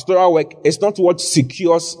 your pastoral work. It's not what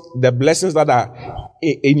secures the blessings that are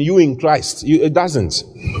in you in Christ. It doesn't.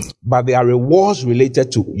 But there are rewards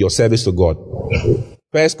related to your service to God.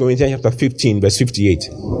 1 Corinthians chapter 15, verse 58.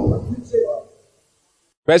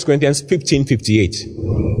 1 Corinthians 15, 58.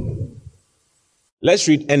 Let's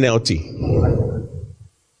read NLT.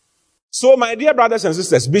 So, my dear brothers and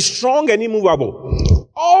sisters, be strong and immovable.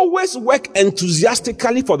 Always work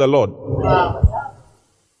enthusiastically for the Lord.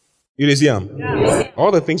 You see him?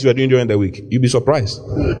 All the things you are doing during the week, you'll be surprised.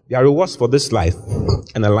 There are rewards for this life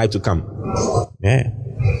and a life to come. Yeah.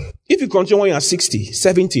 If you continue when you are 60,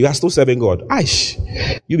 70, you are still serving God.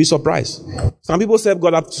 You'll be surprised. Some people serve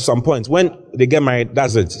God up to some point. When they get married,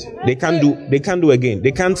 that's it. They can't do again.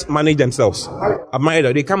 They can't manage themselves.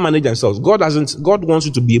 They can't manage themselves. God wants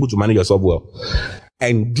you to be able to manage yourself well.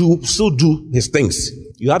 And still do his things.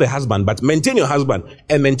 You have a husband, but maintain your husband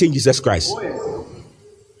and maintain Jesus Christ.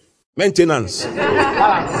 Maintenance.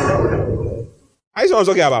 I see what I'm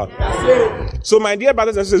talking about. So, my dear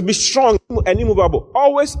brothers and sisters, be strong and immovable.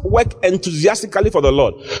 Always work enthusiastically for the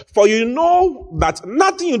Lord. For you know that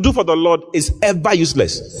nothing you do for the Lord is ever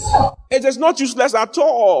useless. It is not useless at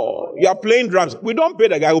all. You are playing drums. We don't pay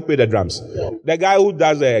the guy who plays the drums. The guy who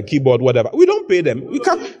does the keyboard, whatever. We don't pay them. We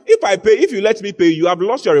can't. If you let me pay you, have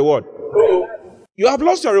lost your reward. You have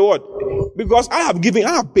lost your reward. Because I have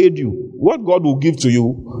paid you. What God will give to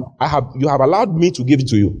you, you have allowed me to give it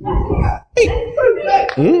to you.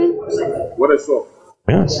 What is so?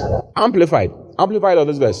 Yes. Amplified of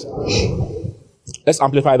this verse. Let's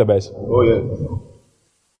amplify the verse. Oh, yeah.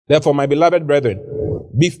 Therefore, my beloved brethren,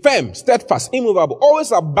 be firm, steadfast, immovable,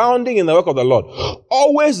 always abounding in the work of the Lord,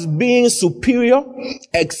 always being superior,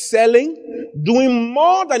 excelling, doing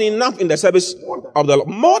more than enough in the service of the Lord.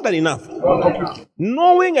 More than enough.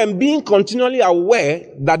 Knowing and being continually aware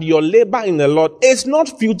that your labor in the Lord is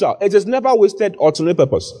not futile. It is never wasted or to no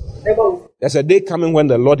purpose. There's a day coming when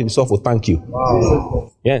the Lord himself will thank you.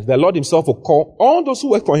 Wow. Yes, the Lord himself will call all those who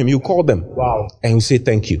work for him. You call them. Wow. And you say,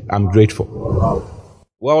 thank you. I'm grateful. Wow.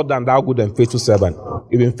 Well done, thou good and faithful servant.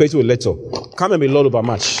 You've been faithful with little. Come and be Lord over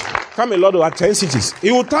much. Come and Lord over 10 cities.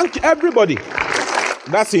 He will thank everybody.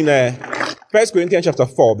 That's in 1 Corinthians chapter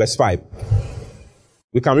 4, verse 5.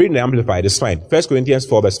 We can read in the Amplified, it's fine. 1 Corinthians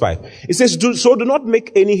 4, verse 5. It says, so do not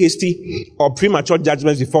make any hasty or premature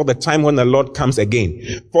judgments before the time when the Lord comes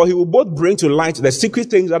again. For he will both bring to light the secret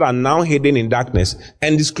things that are now hidden in darkness,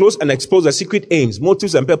 and disclose and expose the secret aims,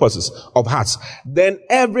 motives, and purposes of hearts. Then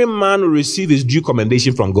every man will receive his due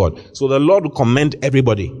commendation from God. So the Lord will commend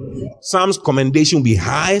everybody. Some's commendation will be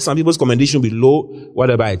high, some people's commendation will be low.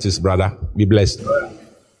 Whatever it is, brother, be blessed.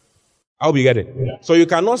 I hope you get it. So you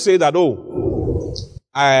cannot say that,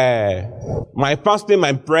 my fasting,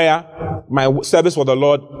 my prayer, my service for the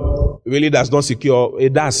Lord really does not secure.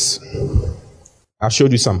 It does. I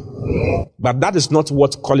showed you some. But that is not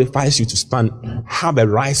what qualifies you to have a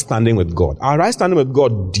right standing with God. Our right standing with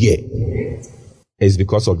God, dear, is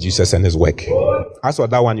because of Jesus and his work. As for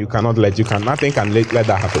that one, nothing can let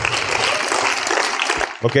that happen.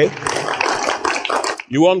 Okay?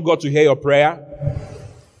 You want God to hear your prayer?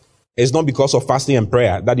 It's not because of fasting and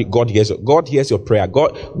prayer that God hears. God hears your prayer.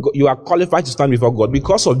 God, you are qualified to stand before God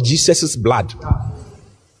because of Jesus' blood.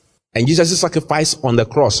 And Jesus' sacrifice on the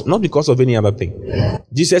cross, not because of any other thing.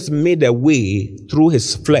 Jesus made a way through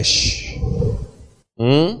his flesh,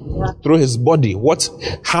 through his body. What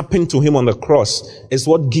happened to him on the cross is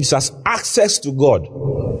what gives us access to God.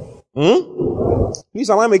 Please,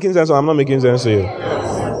 am I making sense or I'm not making sense to you?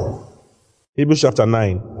 Hebrews chapter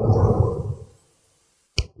 9.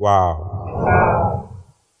 Wow.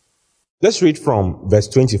 Let's read from verse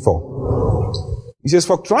 24. He says,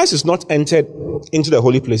 for Christ is not entered into the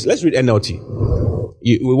holy place. Let's read NLT.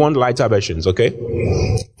 We want lighter versions, okay?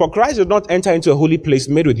 For Christ did not enter into a holy place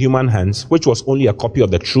made with human hands, which was only a copy of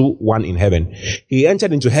the true one in heaven. He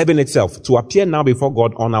entered into heaven itself to appear now before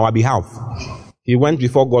God on our behalf. He went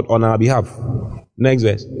before God on our behalf. Next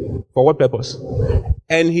verse. For what purpose?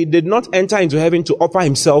 And he did not enter into heaven to offer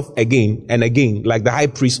himself again and again, like the high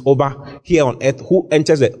priest over here on earth, who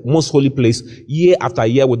enters the most holy place year after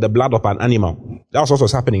year with the blood of an animal. That's what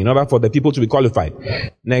was happening in order for the people to be qualified.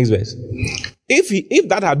 Next verse. If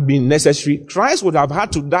that had been necessary, Christ would have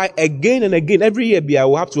had to die again and again. Every year, I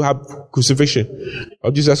will have to have crucifixion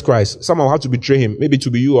of Jesus Christ. Someone will have to betray him, maybe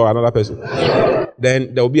to be you or another person.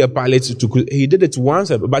 Then there will be a pilot he did it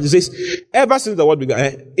once, but he says, ever since the world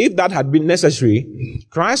began, if that had been necessary,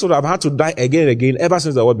 Christ would have had to die again and again ever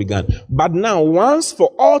since the world began. But now, once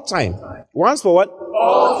for all time, once for what?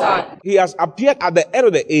 All time. He has appeared at the end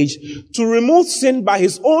of the age to remove sin by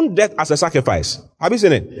his own death as a sacrifice. Have you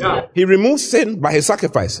seen it? Yeah. He removes sin by his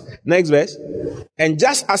sacrifice. Next verse. And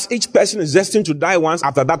just as each person is destined to die once,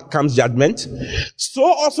 after that comes judgment, so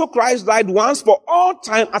also Christ died once for all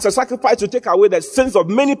time as a sacrifice to take away the sins of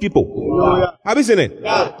many people. Yeah. Have you seen it?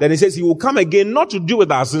 Yeah. Then he says he will come again not to deal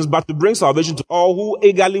with our sins, but to bring salvation to all who are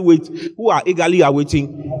eagerly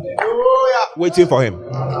waiting for him.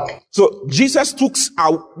 So Jesus took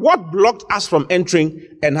what blocked us from entering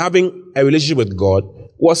and having a relationship with God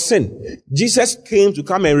was sin. Jesus came to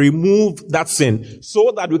come and remove that sin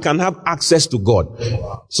so that we can have access to God.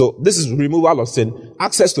 So this is removal of sin.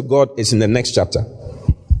 Access to God is in the next chapter.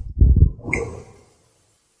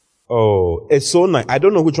 Oh, it's so nice. I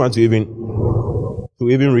don't know which one to even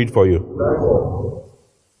read for you.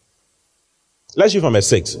 Let's read from verse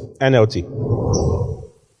 6, NLT.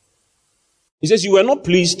 He says, you were not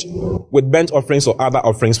pleased with burnt offerings or other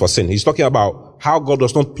offerings for sin. He's talking about how God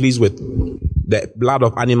was not pleased with the blood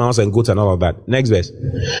of animals and goats and all of that. Next verse.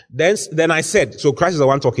 Then I said, so Christ is the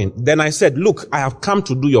one talking. Then I said, look, I have come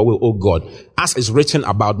to do your will, O God, as is written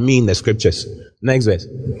about me in the scriptures. Next verse.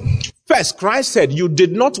 First, Christ said, you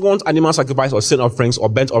did not want animal sacrifice or sin offerings or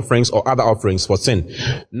burnt offerings or other offerings for sin,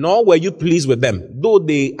 nor were you pleased with them, though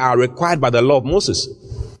they are required by the law of Moses.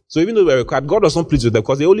 So even though they were required, God was not pleased with them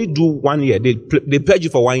because they only do 1 year. They pledge you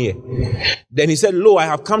for 1 year. Then he said, lo, I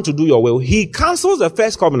have come to do your will. He cancels the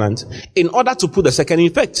first covenant in order to put the second in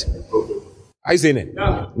effect. Are you saying it?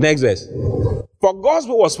 Yeah. Next verse. For God's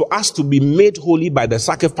will was for us to be made holy by the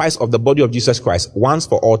sacrifice of the body of Jesus Christ once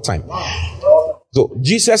for all time. So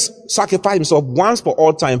Jesus sacrificed himself once for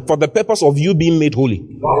all time for the purpose of you being made holy.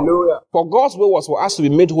 Hallelujah. For God's will was for us to be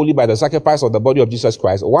made holy by the sacrifice of the body of Jesus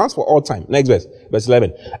Christ once for all time. Next verse, verse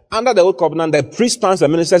 11. Under the old covenant, the priest stands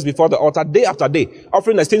and ministers before the altar day after day,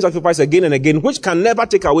 offering the same sacrifice again and again, which can never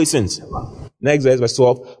take away sins. Next verse, verse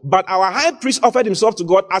 12. But our high priest offered himself to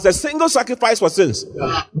God as a single sacrifice for sins,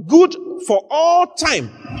 good for all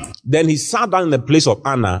time. Then he sat down in the place of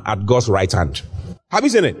honor at God's right hand. Have you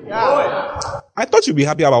seen it? Yeah. I thought you'd be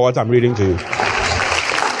happy about what I'm reading to you.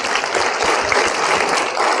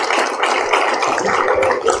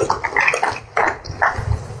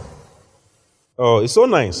 Oh, it's so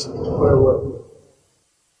nice.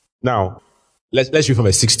 Now, let's read from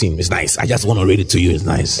verse 16. It's nice. I just want to read it to you. It's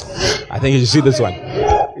nice. I think you should see this one.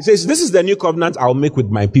 It says, this is the new covenant I'll make with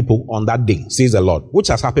my people on that day, says the Lord, which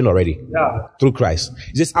has happened already through Christ.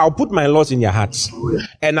 He says, I'll put my laws in their hearts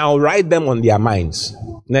and I'll write them on their minds.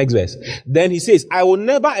 Next verse. Then he says, I will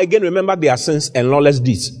never again remember their sins and lawless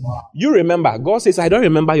deeds. You remember. God says, I don't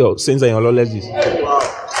remember your sins and your lawless deeds.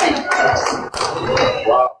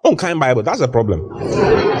 Unkind Bible. That's a problem.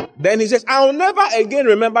 Then he says, I will never again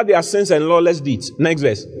remember their sins and lawless deeds. Next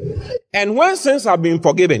verse. And when sins have been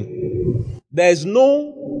forgiven, there is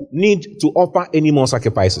no need to offer any more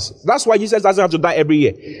sacrifices. That's why Jesus doesn't have to die every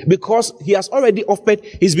year. Because he has already offered,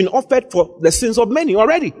 he's been offered for the sins of many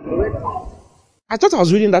already. I thought I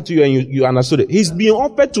was reading that to you and you understood it. He's being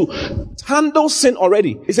offered to handle sin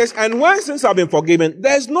already. He says, and when sins have been forgiven,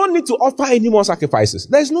 there's no need to offer any more sacrifices.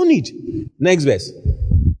 There's no need. Next verse.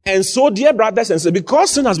 And so, dear brothers and sisters,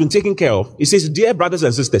 because sin has been taken care of, he says, dear brothers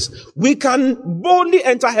and sisters, we can boldly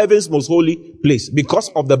enter heaven's most holy place because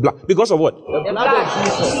of the blood. Because of what? The blood of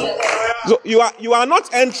Jesus. So you are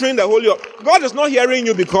not entering the holy. God is not hearing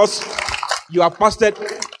you because you have fasted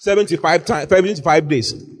 75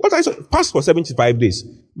 days. What I said, fast for 75 days,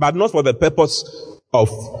 but not for the purpose of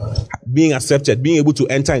being accepted, being able to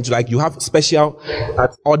enter into, like, you have special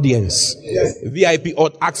audience, VIP or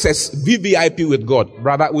access, VVIP with God.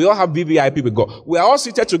 Brother, we all have VVIP with God. We are all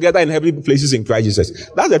seated together in heavenly places in Christ Jesus.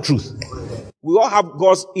 That's the truth. We all have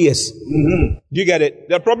God's ears. Do you get it?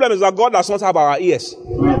 The problem is that God does not have our ears,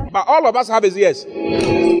 but all of us have his ears.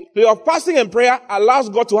 So your fasting and prayer allows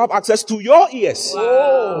God to have access to your ears.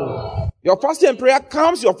 Your fasting and prayer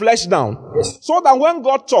calms your flesh down, so that when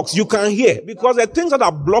God talks, you can hear. Because the things that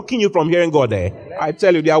are blocking you from hearing God, I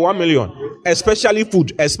tell you, there are 1 million. Especially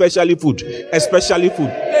food. Especially food. Especially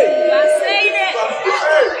food.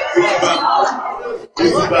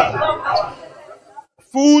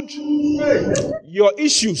 Food, your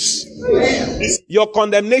issues, your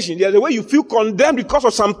condemnation. There's a way you feel condemned because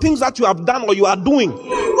of some things that you have done or you are doing.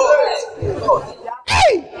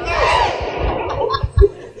 Hey!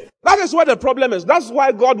 That is what the problem is. That's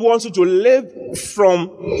why God wants you to live from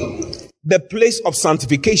the place of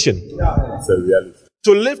sanctification. It's a reality.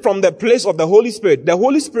 To live from the place of the Holy Spirit. The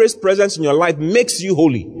Holy Spirit's presence in your life makes you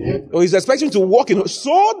holy. So he's expecting to walk in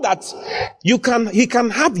so that he can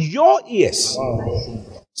have your ears.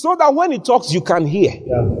 So that when he talks, you can hear.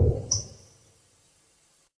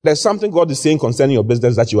 There's something God is saying concerning your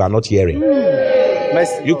business that you are not hearing.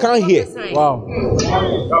 You can't hear. Wow.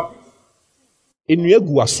 In your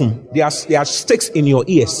guasum, there are sticks in your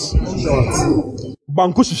ears.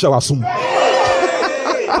 Banku shishawasum.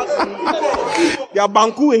 There are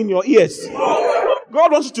banku in your ears.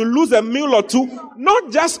 God wants you to lose a meal or two.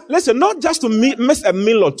 Not just to miss a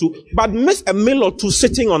meal or two, but miss a meal or two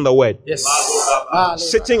sitting on the word. Yes.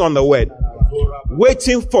 Sitting on the word.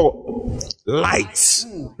 Waiting for light.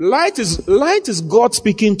 Light is God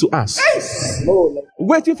speaking to us.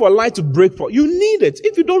 Waiting for light to break forth. You need it.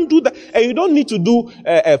 If you don't do that, and you don't need to do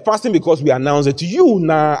fasting because we announce it to you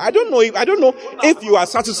now. I don't know if you are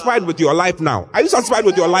satisfied with your life now. Are you satisfied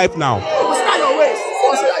with your life now?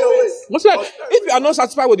 What's that? If you are not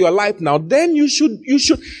satisfied with your life now, then you should,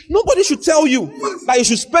 nobody should tell you that you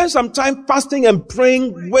should spend some time fasting and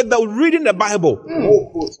praying, reading the Bible,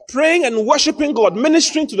 praying and worshiping God,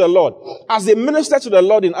 ministering to the Lord. As they ministered to the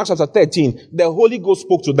Lord in Acts chapter 13, the Holy Ghost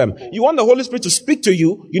spoke to them. You want the Holy Spirit to speak to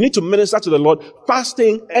you, you need to minister to the Lord,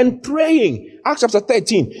 fasting and praying. Acts chapter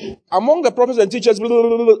 13, among the prophets and teachers,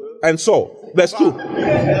 and so. Verse 2.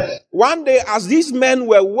 One day, as these men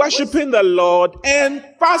were worshiping the Lord and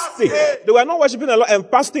fasting, they were not worshiping the Lord and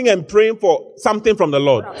fasting and praying for something from the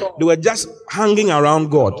Lord. They were just hanging around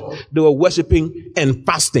God. They were worshiping and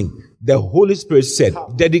fasting. The Holy Spirit said,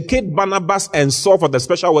 dedicate Barnabas and Saul for the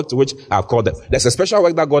special work to which I have called them. There's a special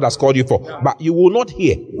work that God has called you for, but you will not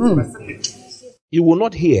hear. You will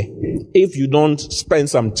not hear if you don't spend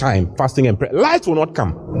some time fasting and praying. Light will not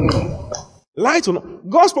come. Light will not.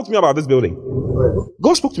 God spoke to me about this building.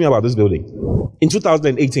 In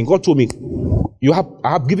 2018, God told me, I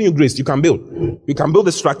have given you grace. You can build. You can build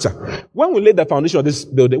the structure. When we laid the foundation of this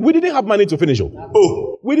building, we didn't have money to finish it.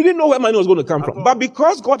 We didn't know where money was going to come from. But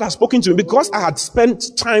because God has spoken to me, because I had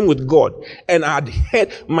spent time with God and I had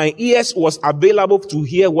heard, my ears was available to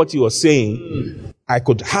hear what he was saying, I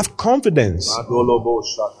could have confidence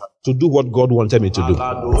to do what God wanted me to do.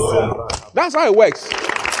 That's how it works.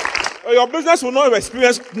 Your business will not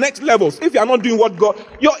experience next levels if you are not doing what God.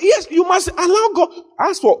 Your ears, you must allow God.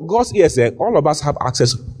 As for God's ears, all of us have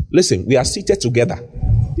access. Listen, we are seated together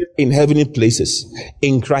in heavenly places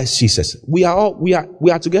in Christ Jesus. We are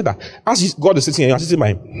together. As God is sitting here, you are sitting by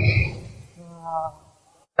him.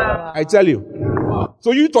 I tell you.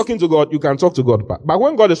 So you talking to God, you can talk to God. But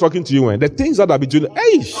when God is talking to you, the things that are between,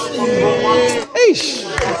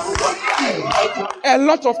 a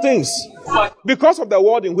lot of things. Because of the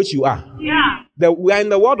world in which you are. We are in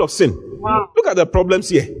the world of sin. Look at the problems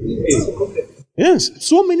here. Yes,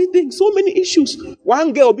 so many things, so many issues.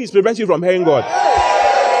 One girl is preventing you from hearing God.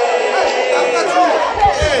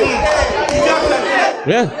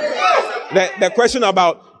 Yeah. The question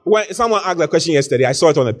about, when someone asked the question yesterday, I saw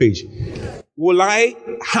it on the page. Will I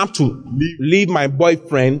have to leave my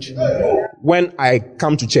boyfriend when I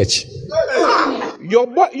come to church? Your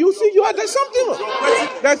boy, you see, there's something.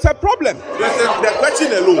 There's a problem. The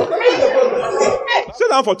question alone. Sit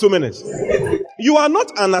down for 2 minutes. You are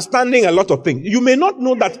not understanding a lot of things. You may not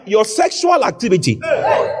know that your sexual activity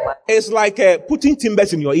is like putting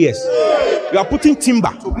timbers in your ears. You are putting timber.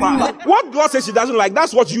 What God says He doesn't like,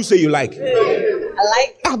 that's what you say you like.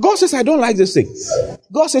 I like. God says, I don't like this thing.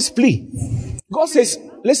 God says, flee. God says,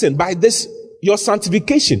 listen, by this, your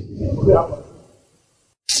sanctification.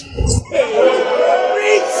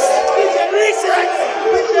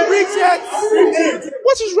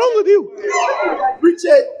 What is wrong with you?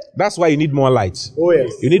 That's why you need more light. Oh,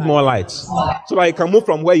 yes. You need more light. So that you can move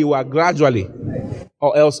from where you are gradually.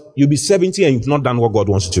 Or else you'll be 70 and you've not done what God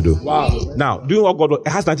wants you to do. Wow. Now, doing what God, it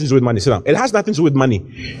has nothing to do with money. Sit down. It has nothing to do with money.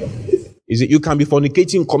 Is it? You can be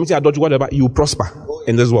fornicating, committing adultery, whatever. You prosper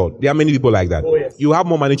in this world. There are many people like that. Oh, yes. You have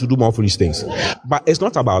more money to do more foolish things. But it's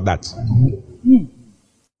not about that.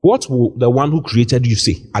 What will the one who created you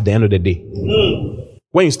say at the end of the day?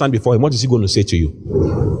 When you stand before Him, what is He going to say to you?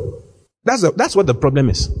 That's what the problem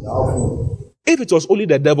is. If it was only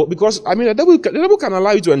the devil, because the devil can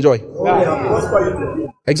allow you to enjoy.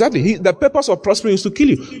 Exactly. The purpose of prospering is to kill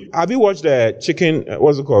you. Have you watched the chicken?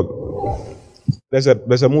 What's it called? There's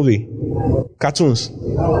a movie, cartoons.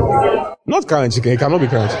 Not current chicken. It cannot be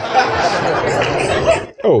current.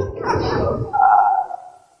 Oh.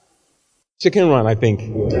 Chicken Run, I think.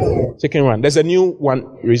 Chicken Run. There's a new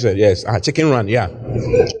one recent. Yes. Chicken Run, yeah.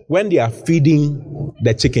 When they are feeding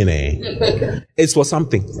the chicken, it's for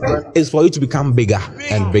something. It's for you to become bigger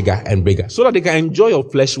and bigger and bigger. So that they can enjoy your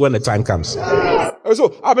flesh when the time comes.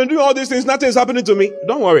 So, I've been doing all these things. Nothing is happening to me.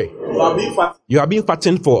 Don't worry. You are being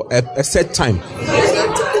fattened for a set time.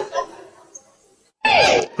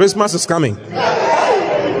 Christmas is coming.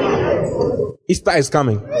 Easter is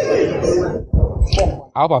coming.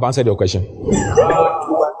 I hope I've answered your question.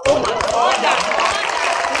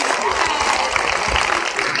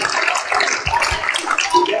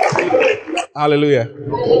 Hallelujah.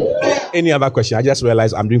 Any other question? I just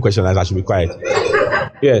realized I'm doing questions. I should be quiet.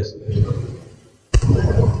 Yes.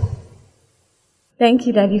 Thank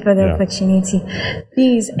you, Daddy, for the opportunity.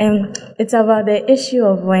 Please, it's about the issue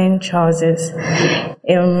of wearing trousers.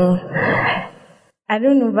 I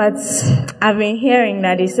don't know, but I've been hearing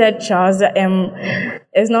that they said trousers,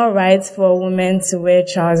 it's not right for women to wear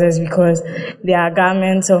trousers because they are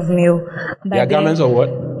garments of male. They are garments of what?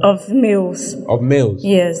 Of males. Of males?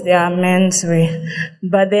 Yes, they are men's wear.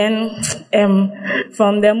 But then,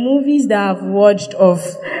 from the movies that I've watched of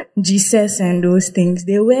Jesus and those things,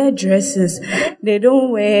 they wear dresses. They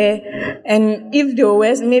don't wear, and if they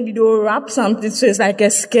wear, maybe they'll wrap something so it's like a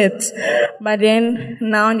skirt. But then,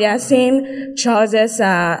 now they are saying trousers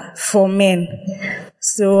are for men.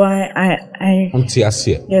 So yes. I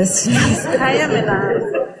am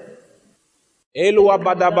in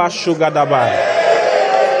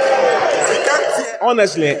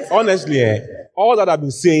Honestly, all that I've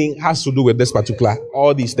been saying has to do with this particular,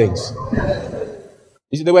 all these things.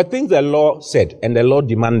 You see, there were things the law said and the law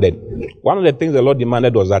demanded. One of the things the law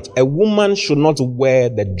demanded was that a woman should not wear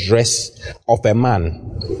the dress of a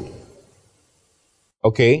man.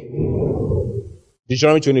 Okay?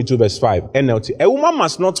 Deuteronomy 22 verse 5, NLT. A woman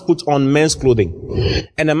must not put on men's clothing,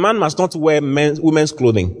 and a man must not wear women's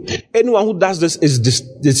clothing. Anyone who does this is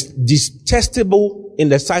detestable in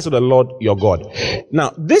the sight of the Lord your God.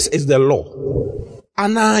 Now, this is the law.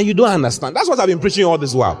 And you don't understand. That's what I've been preaching all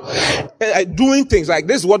this while. Doing things like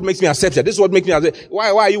this is what makes me accepted. This is what makes me accepted.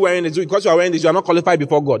 Why are you wearing this? Because you are wearing this, you are not qualified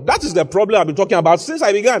before God. That is the problem I've been talking about since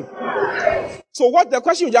I began. So what the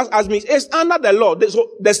question you just asked me is under the law.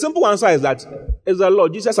 So the simple answer is that is the law.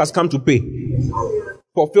 Jesus has come to pay.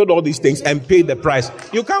 Fulfilled all these things and paid the price.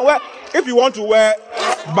 You can wear, if you want to wear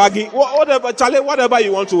baggy, whatever, Charlie, whatever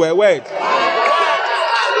you want to wear it.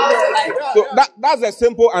 So that's the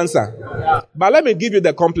simple answer. But let me give you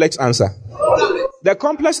the complex answer. The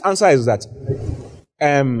complex answer is that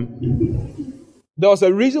there was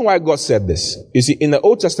a reason why God said this. You see, in the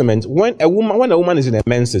Old Testament, when a woman is in her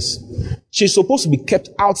menses, she's supposed to be kept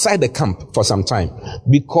outside the camp for some time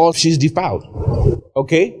because she's defiled.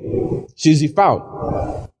 Okay? She's defiled.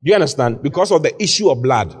 Do you understand? Because of the issue of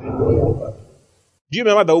blood. Do you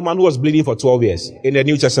remember the woman who was bleeding for 12 years in the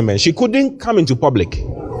New Testament? She couldn't come into public.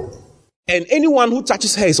 And anyone who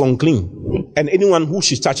touches her is unclean. And anyone who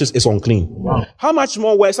she touches is unclean. Wow. How much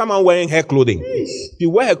more where someone wearing her clothing? If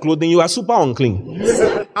you wear her clothing, you are super unclean.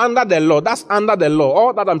 Under the law. That's under the law.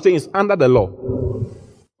 All that I'm saying is under the law.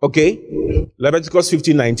 Okay? Leviticus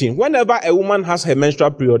 15:19. Whenever a woman has her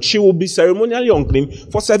menstrual period, she will be ceremonially unclean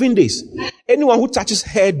for 7 days. Anyone who touches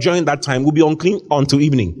her during that time will be unclean until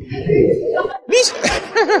evening. Please.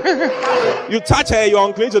 You touch her, you're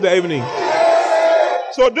unclean to the evening.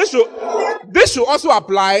 So this should also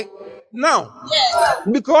apply now.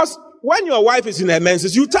 Because when your wife is in her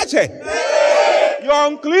menses, you touch her. You're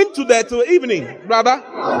unclean to the evening, brother.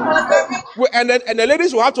 And the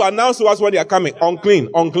ladies will have to announce to us when they are coming. Unclean,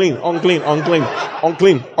 unclean, unclean, unclean,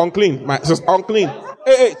 unclean, unclean. My sister, unclean.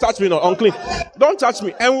 Hey, touch me not, unclean. Don't touch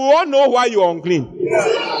me. And we all know why you're unclean.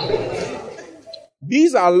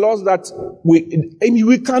 These are laws that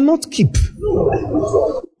we cannot keep.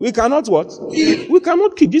 We cannot what? We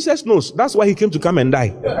cannot keep. Jesus knows. That's why he came to come and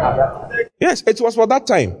die. Yes, it was for that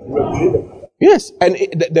time. Yes, and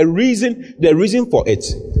the reason for it,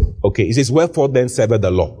 okay, it says, wherefore then serveth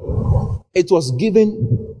the law. It was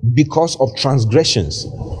given because of transgressions.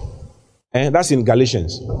 And that's in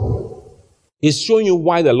Galatians. It's showing you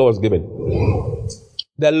why the law is given.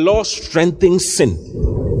 The law strengthens sin.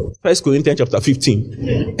 1 Corinthians chapter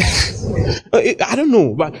 15. I don't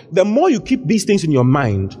know, but the more you keep these things in your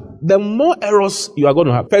mind, the more errors you are going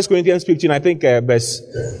to have. 1 Corinthians 15, I think, verse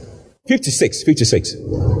 56.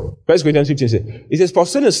 1 Corinthians 15, it says, for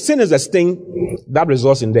sin is a sting that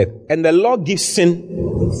results in death. And the law gives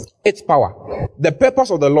sin its power. The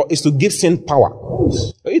purpose of the law is to give sin power.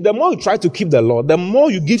 The more you try to keep the law, the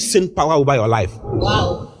more you give sin power over your life.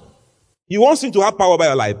 Wow. You want sin to have power over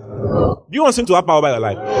your life? Do you want sin to have power over your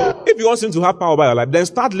life? If you want sin to have power over your life, then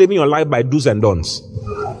start living your life by do's and don'ts.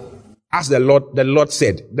 As the Lord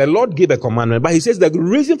said. The Lord gave a commandment, but he says the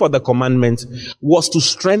reason for the commandment was to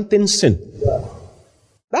strengthen sin.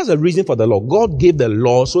 That's the reason for the law. God gave the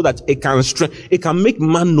law so that it can make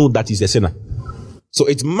man know that he's a sinner. So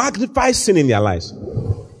it magnifies sin in their lives.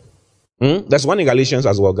 There's one in Galatians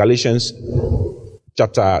as well. Galatians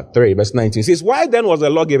chapter 3, verse 19 says, why then was the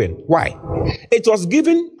law given? Why? It was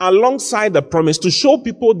given alongside the promise to show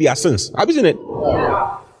people their sins. Have you seen it?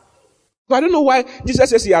 So I don't know why Jesus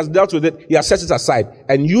says he has dealt with it, he has set it aside,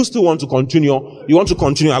 and you still want to continue. You want to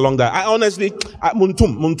continue along that. I honestly,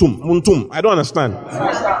 muntum. I don't understand.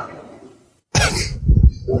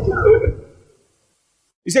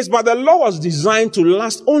 He says, but the law was designed to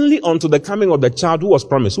last only until the coming of the child who was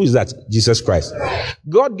promised. Who is that? Jesus Christ.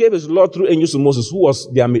 God gave his law through angels to Moses, who was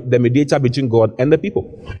the mediator between God and the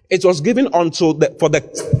people. It was given and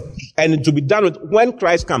to be done with when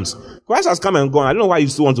Christ comes. Christ has come and gone. I don't know why you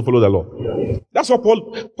still want to follow the law. That's what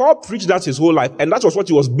Paul preached that his whole life, and that was what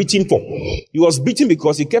he was beaten for. He was beaten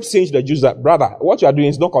because he kept saying to the Jews that, brother, what you are doing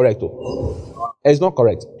is not correct. It's not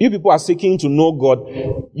correct. You people are seeking to know God.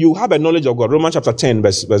 You have a knowledge of God. Romans chapter 10,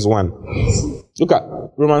 verse 1. Look at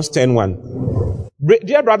Romans 10:1.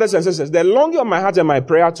 Dear brothers and sisters, the longing of my heart and my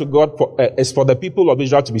prayer to God is for the people of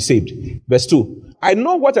Israel to be saved. Verse 2. I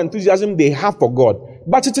know what enthusiasm they have for God,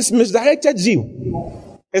 but it is misdirected zeal.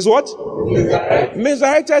 Is what?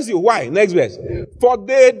 Misdirected zeal. Why? Next verse. For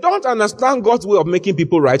they don't understand God's way of making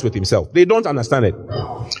people right with himself. They don't understand it.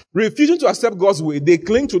 Refusing to accept God's way, they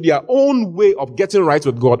cling to their own way of getting right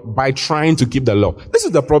with God by trying to keep the law. This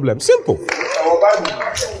is the problem. Simple.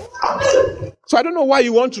 So I don't know why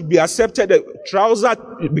you want to be accepted. Trouser,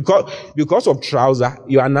 because of trouser,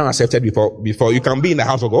 you are now accepted before you can be in the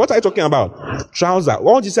house of God. What are you talking about? Trouser.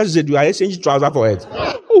 All Jesus said, you are exchanging trouser for it.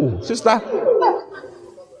 Oh, sister.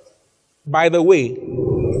 By the way,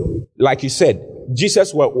 like you said,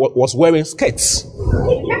 Jesus was wearing skirts.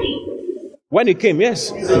 When he came,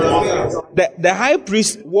 yes. The high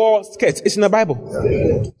priest wore skirts. It's in the Bible.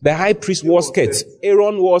 The high priest wore skirts.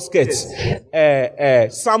 Aaron wore skirts.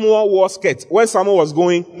 Samuel wore skirts. When Samuel was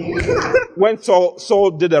going, when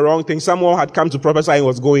Saul did the wrong thing, Samuel had come to prophesy and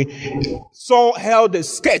was going. Saul held the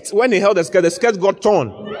skirt. When he held the skirt got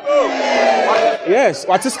torn. Yes,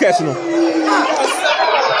 what is skirt?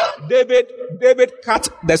 David cut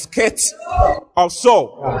the skirts of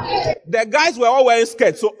Saul. The guys were all wearing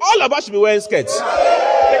skirts, so all of us should be wearing skirts.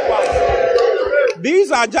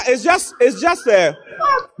 These are it's just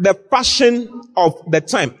the fashion of the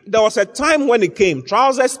time. There was a time when it came.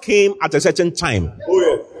 Trousers came at a certain time.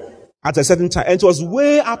 At a certain time. And it was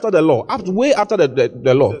way after the law. Way after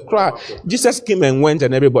the law. Jesus came and went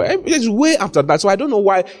and everybody. It's way after that. So I don't know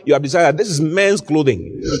why you have decided this is men's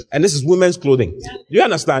clothing and this is women's clothing. Do you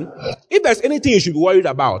understand? If there's anything you should be worried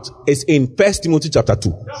about, it's in 1 Timothy chapter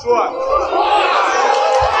 2.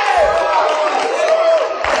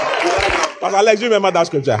 Pastor Alex, do you remember that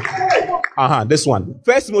scripture? This one.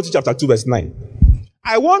 1 Timothy chapter 2 verse 9.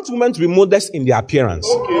 I want women to be modest in their appearance.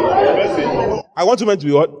 I want women to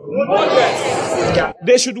be what? Modest.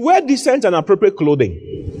 They should wear decent and appropriate clothing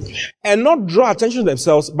and not draw attention to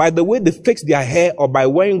themselves by the way they fix their hair or by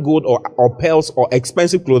wearing gold or pearls or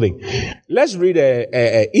expensive clothing. Let's read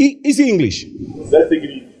easy English.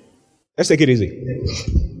 Let's take it easy.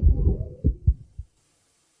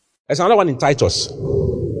 There's another one in Titus.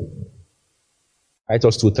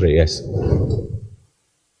 Titus 2:3, yes.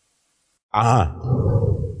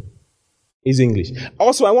 Is English.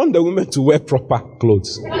 Also, I want the women to wear proper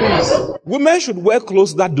clothes. Women should wear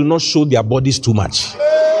clothes that do not show their bodies too much.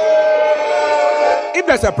 If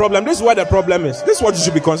there's a problem, this is what the problem is. This is what you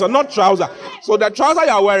should be concerned, not trouser. So the trouser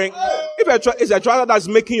you are wearing, if it's a trouser that's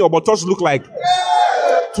making your buttocks look like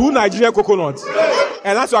 2 Nigerian coconuts,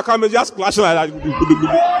 and that's your camera just splashing like that.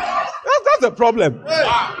 That's the problem.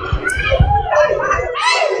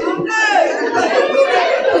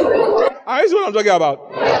 I see what I'm talking about.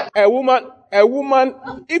 A woman,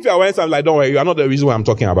 if you are wearing something like, don't worry, you are not the reason why I'm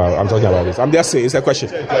talking about this. I'm just saying, it's a question.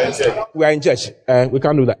 We are in church. We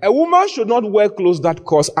can't do that. A woman should not wear clothes that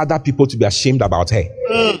cause other people to be ashamed about her.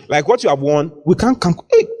 Like what you have worn, we can't come.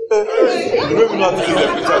 Hey.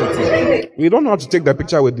 We don't know how to take the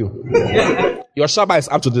picture with you. Your shaba is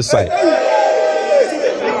up to this side.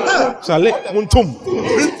 Muntum.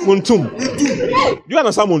 Do you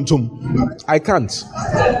understand muntum? I can't.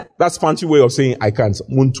 That's fancy way of saying I can't.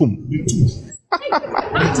 Muntum.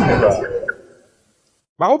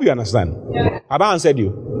 But I hope you understand. Have I answered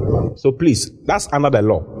you? So please, that's under the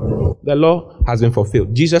law. The law has been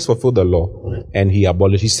fulfilled. Jesus fulfilled the law and he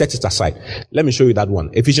abolished. He set it aside. Let me show you that one.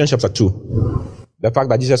 Ephesians chapter 2. The fact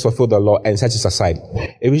that Jesus fulfilled the law and set it aside.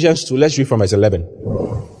 Ephesians 2. Let's read from verse 11.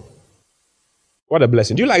 What a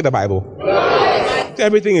blessing. Do you like the Bible?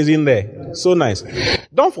 Everything is in there. So nice.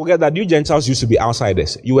 Don't forget that you Gentiles used to be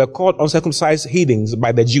outsiders. You were called uncircumcised heathens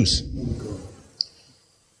by the Jews.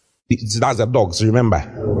 That's the dogs, remember?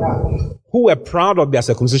 Who were proud of their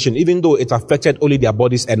circumcision, even though it affected only their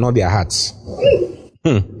bodies and not their hearts.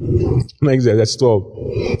 Next, that's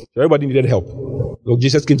 12. Everybody needed help. Look,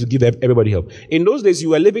 Jesus came to give everybody help. In those days,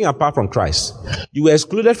 you were living apart from Christ. You were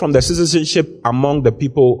excluded from the citizenship among the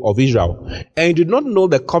people of Israel. And you did not know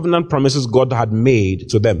the covenant promises God had made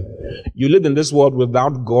to them. You lived in this world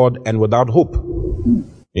without God and without hope.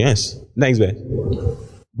 Yes. Next verse.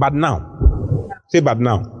 But now. Say, but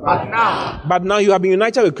now. But now you have been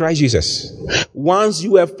united with Christ Jesus. Once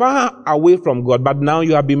you were far away from God, but now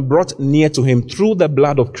you have been brought near to him through the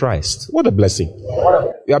blood of Christ. What a blessing.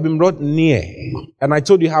 You have been brought near. And I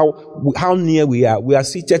told you how near we are. We are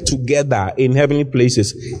seated together in heavenly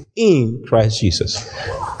places in Christ Jesus.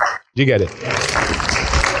 Do you get it?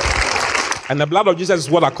 And the blood of Jesus is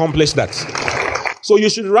what accomplished that. So you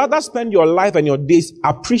should rather spend your life and your days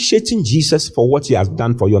appreciating Jesus for what he has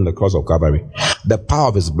done for you on the cross of Calvary. The power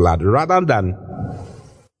of his blood, rather than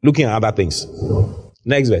looking at other things.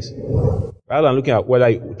 Next verse. Rather than looking at whether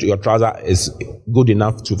your trouser is good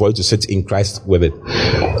enough for you to sit in Christ with it.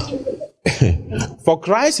 For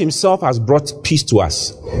Christ himself has brought peace to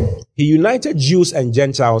us. He united Jews and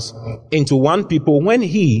Gentiles into one people when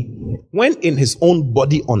in his own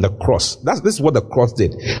body on the cross. This is what the cross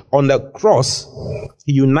did. On the cross,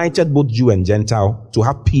 he united both Jew and Gentile to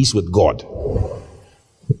have peace with God.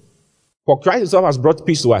 For Christ himself has brought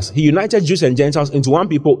peace to us. He united Jews and Gentiles into one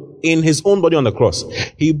people in his own body on the cross.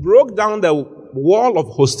 He broke down the wall of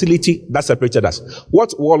hostility that separated us.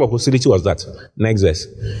 What wall of hostility was that? Next verse.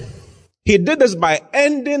 He did this by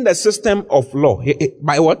ending the system of law.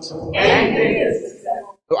 By what? Ending the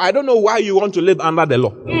system. I don't know why you want to live under the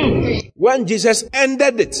law. When Jesus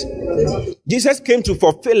ended it, Jesus came to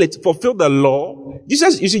fulfill the law.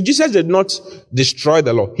 Jesus did not destroy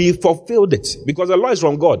the law. He fulfilled it because the law is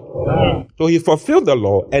from God. So he fulfilled the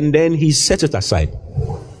law and then he set it aside.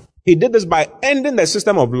 He did this by ending the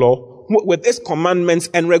system of law with its commandments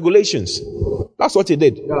and regulations. That's what he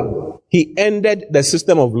did. He ended the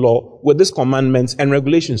system of law with its commandments and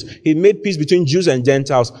regulations. He made peace between Jews and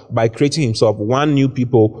Gentiles by creating himself one new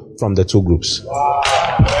people from the two groups. Wow.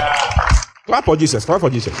 Clap for Jesus. Clap for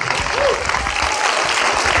Jesus.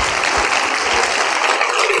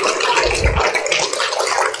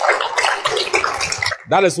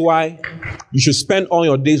 That is why you should spend all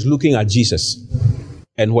your days looking at Jesus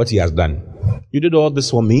and what he has done. You did all this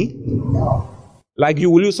for me? Like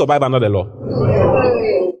will you survive under the law?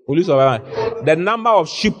 Will you survive? The number of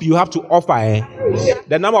sheep you have to offer,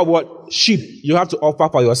 the number of what? Sheep you have to offer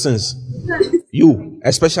for your sins. You,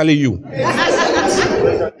 especially you.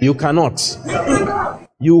 You cannot.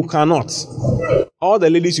 You cannot. All the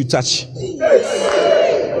ladies you touch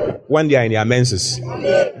when they are in their menses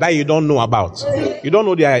that you don't know about. You don't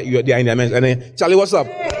know they are in their menses. And then, Charlie, what's up?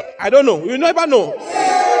 I don't know. You never know.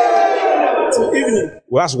 Till evening.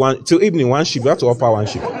 Well, that's one. Till evening, one sheep. You have to offer one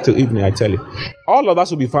sheep. Till evening, I tell you. All of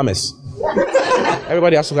us will be farmers.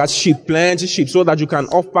 Everybody has to have sheep, plenty sheep, so that you can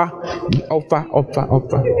offer.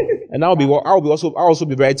 And I'll also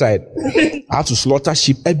be very tired. I have to slaughter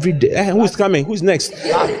sheep every day. Who's coming? Who's next?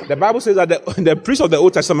 The Bible says that the priest of the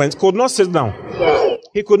Old Testament could not sit down.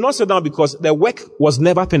 He could not sit down because the work was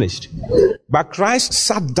never finished. But Christ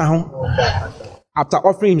sat down after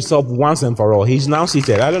offering himself once and for all. He's now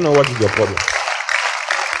seated. I don't know what is your problem.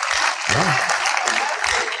 Yeah.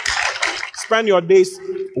 Spend your days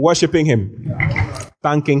worshiping him,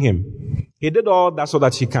 thanking him. He did all that so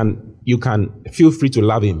that you can feel free to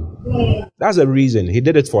love him. That's the reason. He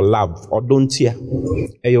did it for love. Or don't tear.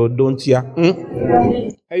 Ayo, don't tear.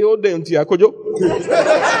 Ayo, don't tear. Kojo?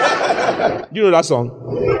 Do you know that song?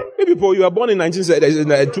 Maybe people, you were born in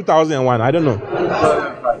 2001. I don't know.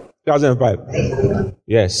 2005.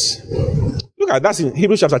 Yes. Look at that's in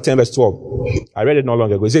Hebrews chapter 10 verse 12. I read it not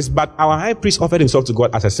long ago. It says, but our high priest offered himself to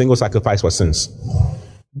God as a single sacrifice for sins.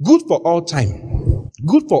 Good for all time.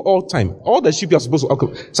 Good for all time. All the sheep you are supposed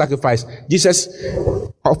to sacrifice, Jesus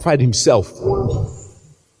offered himself.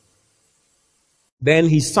 Then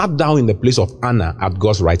he sat down in the place of honor at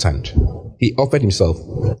God's right hand. He offered himself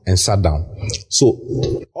and sat down. So,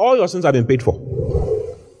 all your sins have been paid for.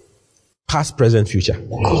 Past, present, future.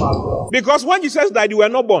 Because when Jesus died, you were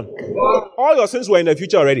not born. All your sins were in the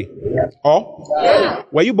future already. Or?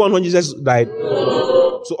 Were you born when Jesus died?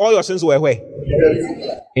 So all your sins were where?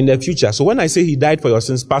 In the future. So when I say he died for your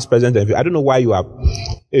sins, past, present, and future, I don't know why you are.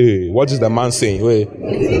 What is the man saying?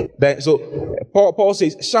 So Paul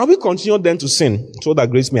says, shall we continue then to sin so that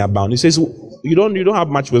grace may abound? He says, you don't have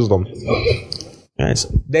much wisdom. Yes.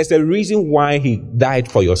 There's a reason why he died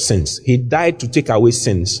for your sins. He died to take away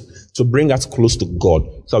sins, to bring us close to God,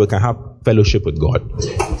 so we can have fellowship with God.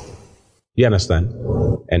 You understand?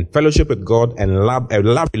 And fellowship with God and a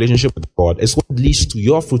love relationship with God is what leads to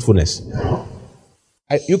your fruitfulness.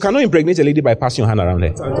 You cannot impregnate a lady by passing your hand around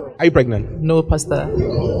her. Are you pregnant? No, Pastor.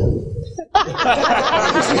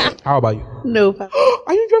 How about you? No, Pastor.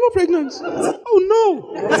 You're not pregnant? Oh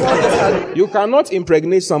no! You cannot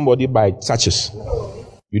impregnate somebody by touches.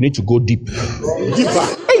 You need to go deep. Deeper.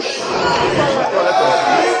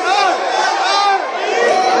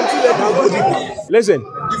 Listen.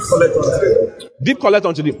 Deep collect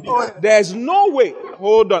unto deep. There's no way.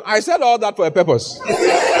 Hold on. I said all that for a purpose.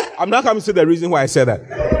 I'm not coming to say the reason why I said that.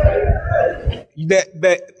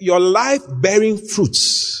 Your life bearing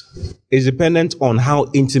fruits is dependent on how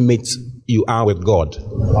intimate you are with God.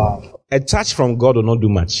 A touch from God will not do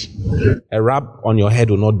much. A rub on your head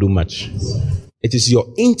will not do much. It is your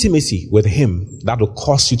intimacy with him that will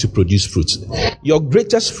cause you to produce fruits. Your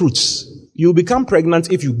greatest fruits, you become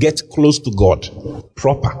pregnant if you get close to God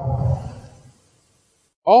proper.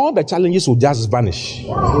 All the challenges will just vanish.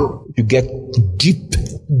 You get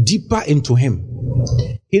deeper into him.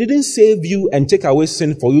 He didn't save you and take away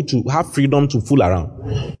sin for you to have freedom to fool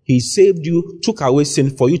around. He saved you, took away sin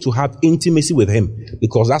for you to have intimacy with him,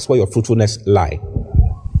 because that's where your fruitfulness lie.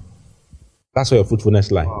 That's where your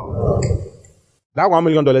fruitfulness lie. That $1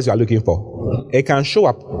 million you are looking for, it can show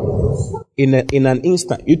up in an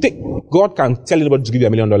instant. You think God can tell anybody to give you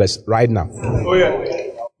 $1 million right now? Oh yeah.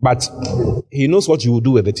 But he knows what you will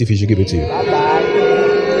do with it if he should give it to you.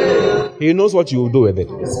 He knows what you will do with it.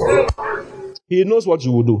 He knows what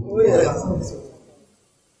you will do.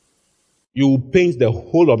 You will paint the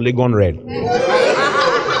whole of Legon red.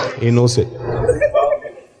 He knows it.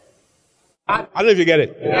 I don't know if you get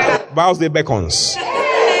it. Bows Day beckons.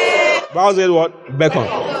 Bows Day what? Beckon.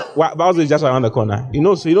 Bows Day is just around the corner. He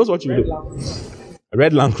knows what you do. A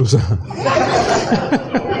red Land Cruiser.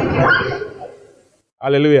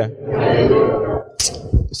 Hallelujah.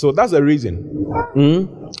 So that's the reason.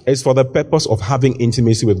 It's for the purpose of having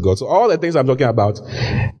intimacy with God. So all the things I'm talking about,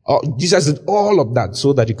 Jesus did all of that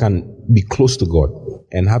so that you can be close to God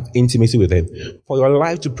and have intimacy with him. For your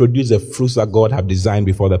life to produce the fruits that God have designed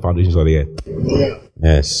before the foundations of the earth.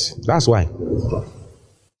 Yes. That's why.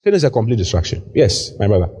 Sin is a complete distraction. Yes, my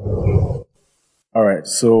brother. All right.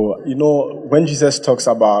 So, when Jesus talks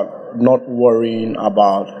about not worrying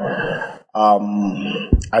about let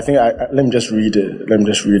me just read it.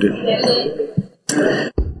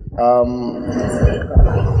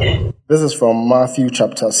 This is from Matthew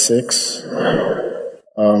chapter 6,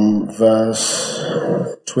 verse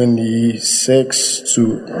 26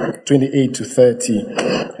 to 28 to 30.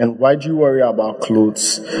 And why do you worry about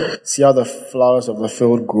clothes? See how the flowers of the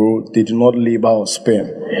field grow. They do not labor or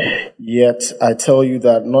spin. Yet I tell you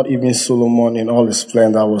that not even Solomon in all his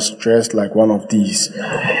splendor was dressed like one of these.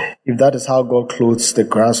 If that is how God clothes the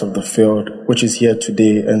grass of the field, which is here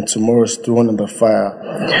today and tomorrow is thrown in the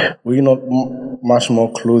fire, will you not much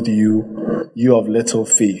more clothe you, you of little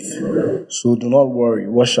faith. So do not worry,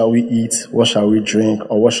 what shall we eat, what shall we drink,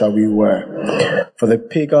 or what shall we wear? For the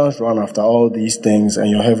pagans run after all these things, and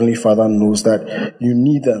your heavenly Father knows that you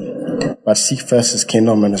need them. But seek first his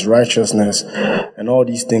kingdom and his righteousness, and all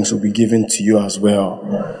these things will be given to you as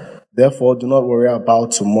well. Therefore, do not worry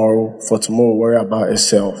about tomorrow, for tomorrow will worry about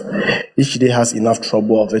itself. Each day has enough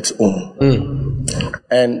trouble of its own.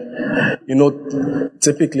 And,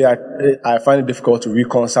 typically I find it difficult to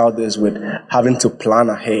reconcile this with having to plan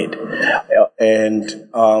ahead and,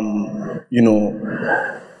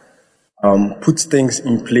 put things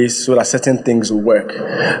in place so that certain things will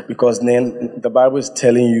work. Because then the Bible is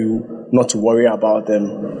telling you not to worry about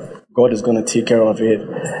them. God is going to take care of it.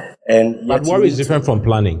 But worry is different from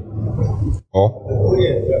planning.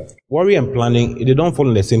 Worry and planning, they don't fall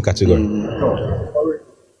in the same category.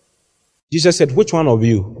 Jesus said, which one of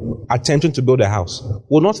you attempting to build a house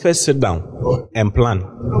will not first sit down and plan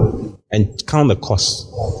and count the costs?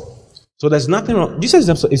 So there's nothing wrong. Jesus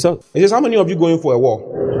says, how many of you going for a war?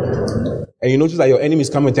 And you notice that your enemy is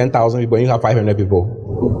coming with 10,000 people and you have 500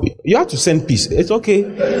 people. You have to send peace. It's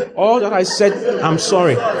okay. All that I said, I'm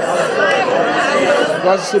sorry.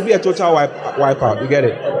 Because it should be a total wipe out. You get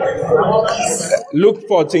it? Luke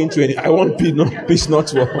 14:20. I want peace,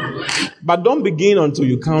 not war. But don't begin until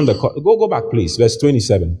you count the cost. Go back, please. Verse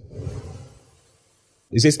 27.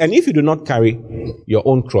 It says, and if you do not carry your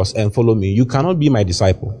own cross and follow me, you cannot be my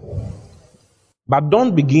disciple. But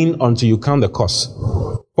don't begin until you count the cost.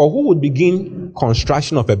 For who would begin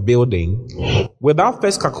construction of a building without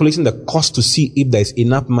first calculating the cost to see if there is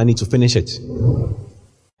enough money to finish it?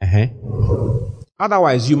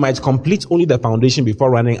 Otherwise, you might complete only the foundation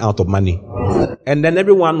before running out of money. And then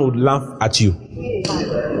everyone would laugh at you.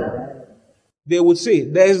 They would say,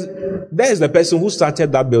 there is the person who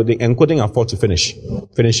started that building and couldn't afford to finish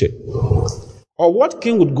it. Or what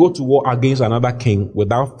king would go to war against another king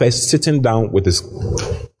without first sitting down with his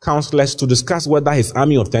counselors to discuss whether his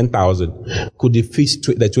army of 10,000 could defeat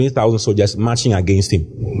the 20,000 soldiers marching against him?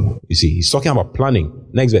 You see, he's talking about planning.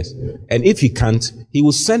 Next verse. And if he can't, he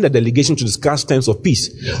will send a delegation to discuss terms of peace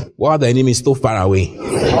while the enemy is still far away.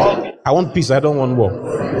 I want peace, I don't want war.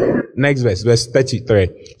 Next verse, verse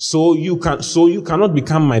 33. So you cannot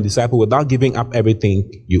become my disciple without giving up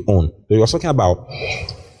everything you own. So he was talking about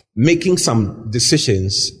making some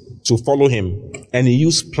decisions to follow him, and he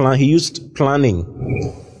used planning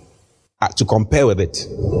to compare with it.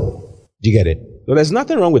 Do you get it? So there's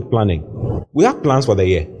nothing wrong with planning. We have plans for the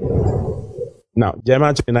year. Now,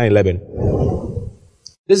 Jeremiah 29:11.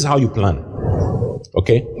 This is how you plan.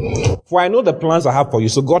 Okay? For I know the plans I have for you.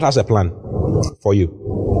 So God has a plan for you.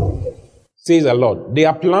 Says the Lord. They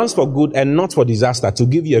are plans for good and not for disaster, to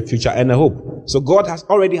give you a future and a hope. So God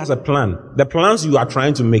already has a plan. The plans you are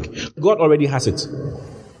trying to make, God already has it.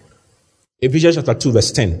 Ephesians chapter 2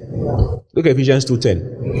 verse 10. Look at Ephesians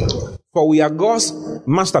 2:10. For we are God's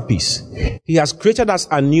masterpiece. He has created us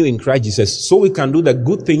anew in Christ Jesus so we can do the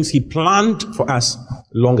good things he planned for us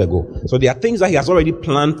long ago. So there are things that he has already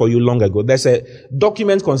planned for you long ago. There's a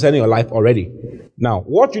document concerning your life already. Now,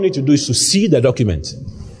 what you need to do is to see the document.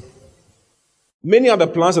 Many are the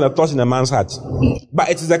plans and the thoughts in a man's heart, but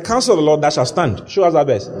it is the counsel of the Lord that shall stand. Show us that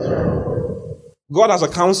verse. God has a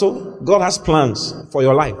counsel. God has plans for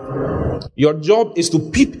your life. Your job is to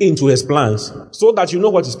peep into his plans so that you know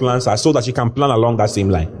what his plans are, so that you can plan along that same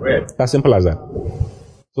line. As simple as that.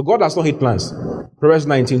 So God does not hate plans. Proverbs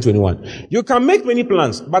 19:21. You can make many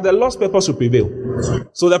plans, but the Lord's purpose will prevail.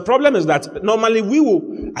 So the problem is that normally we will,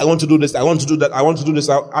 I want to do this, I want to do that, I want to do this,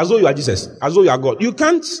 as though you are Jesus, as though you are God. You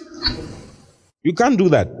can't do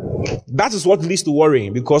that. That is what leads to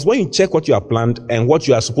worrying, because when you check what you have planned and what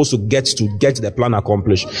you are supposed to get the plan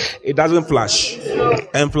accomplished, it doesn't flash.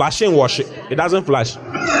 And flashing it doesn't flash.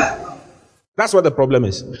 That's what the problem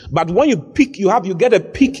is. But when you get a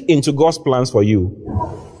peek into God's plans for you.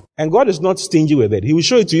 And God is not stingy with it. He will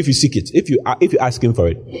show it to you if you seek it. If you ask him for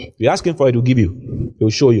it. If you ask him for it, he will give you. He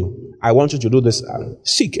will show you. I want you to do this.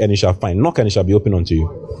 Seek and you shall find. Knock and it shall be open unto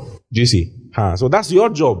you. Do you see? So that's your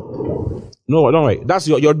job. No, don't worry. That's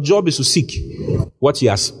your job is to seek what he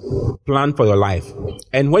has planned for your life.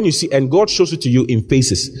 And when you see, and God shows it to you in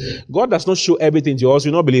phases. God does not show everything to you, else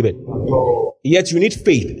you not believe it. Yet you need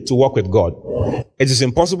faith to walk with God. It is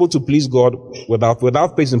impossible to please God without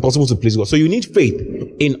faith. It's impossible to please God. So you need faith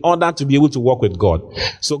in order to be able to walk with God.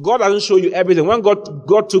 So God doesn't show you everything. When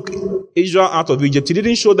God took Israel out of Egypt, he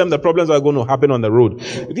didn't show them the problems that are going to happen on the road.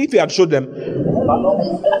 If he had showed them,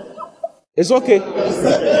 It's okay.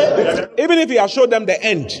 Even if he had showed them the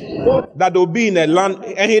end, that they'll be in a land,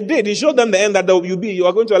 and he did. He showed them the end that you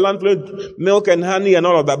are going to a land flowing with milk and honey and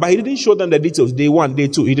all of that. But he didn't show them the details. Day 1, day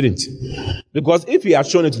 2, he didn't. Because if he had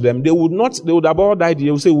shown it to them, they would have all died. They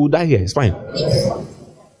would say, we'll die here. It's fine.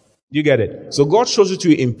 You get it? So God shows it to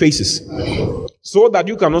you in phases, so that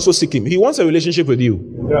you can also seek him. He wants a relationship with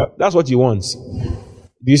you. Yeah. That's what he wants.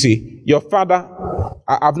 Do you see? Your father,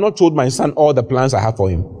 I've not told my son all the plans I have for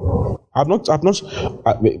him. I've not,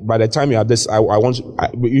 by the time you have this,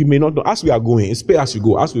 you may not know. As we are going, it's pay as you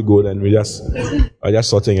go. As we go, then we are just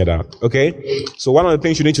sorting it out. Okay? So one of the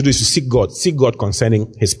things you need to do is to seek God. Seek God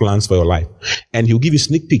concerning his plans for your life. And he'll give you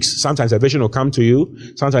sneak peeks. Sometimes a vision will come to you.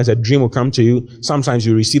 Sometimes a dream will come to you. Sometimes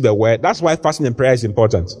you receive a word. That's why fasting and prayer is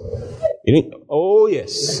important. Oh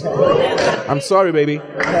yes. I'm sorry, baby.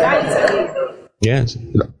 Yes.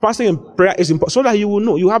 Fasting and prayer is important so that you will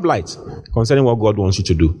know, you have light concerning what God wants you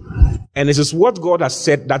to do. And this is what God has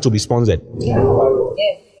said that will be sponsored.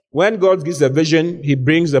 When God gives the vision, he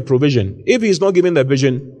brings the provision. If he's not giving the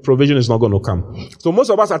vision, provision is not going to come. So most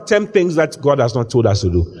of us attempt things that God has not told us to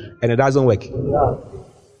do, and it doesn't work.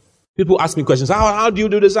 People ask me questions. How do you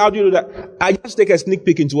do this? How do you do that? I just take a sneak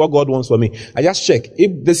peek into what God wants for me. I just check.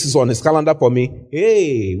 If this is on his calendar for me,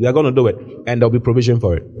 hey, we are going to do it. And there'll be provision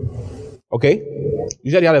for it. Okay?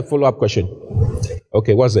 You said you had a follow-up question.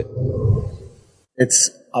 Okay, what's it? It's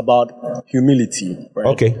about humility, right?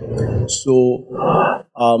 Okay. So,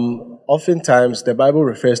 oftentimes the Bible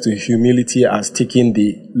refers to humility as taking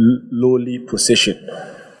the lowly position.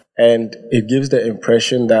 And it gives the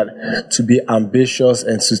impression that to be ambitious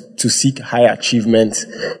and to seek high achievement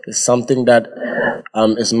is something that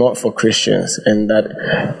is not for Christians. And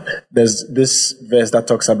that there's this verse that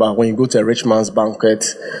talks about when you go to a rich man's banquet,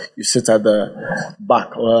 you sit at the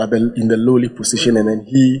back or in the lowly position, and then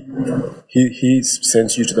he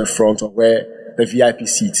sends you to the front or where the VIP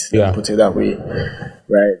seats. Yeah. Put it that way,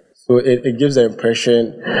 right? So it gives the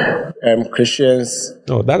impression Christians...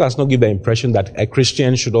 No, that does not give the impression that a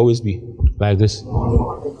Christian should always be like this.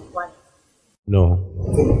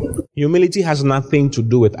 No. Humility has nothing to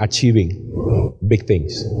do with achieving big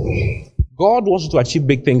things. God wants you to achieve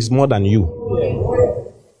big things more than you.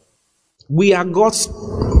 We are God's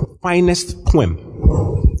finest poem.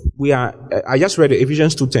 I just read it,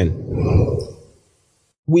 Ephesians 2:10.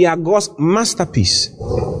 We are God's masterpiece.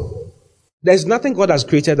 There's nothing God has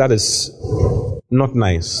created that is not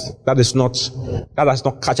nice. That does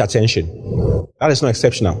not catch attention. That is not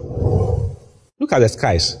exceptional. Look at the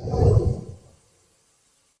skies.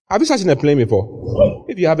 Have you sat in a plane before?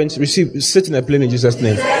 If you haven't, sit in a plane in Jesus'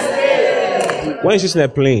 name. When you sit in a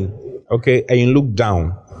plane, okay, and you look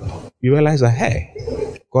down, you realize that,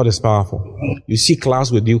 hey, God is powerful. You see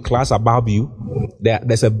clouds with you, clouds above you.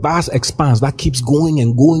 There's a vast expanse that keeps going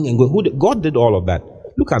and going and going. God did all of that.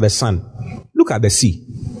 Look at the sun. Look at the sea.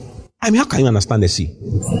 I mean, how can you understand the sea?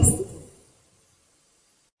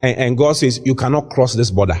 And God says, you cannot cross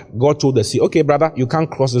this border. God told the sea, okay, brother, you can't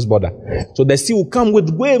cross this border. So the sea will come with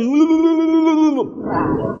waves.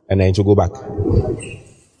 And then it will go back.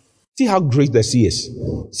 See how great the sea is.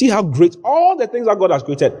 See how great all the things that God has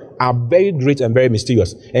created are very great and very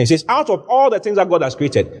mysterious. And he says, out of all the things that God has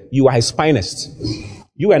created, you are his finest.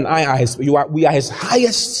 You and I we are his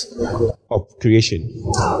highest of creation.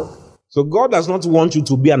 So God does not want you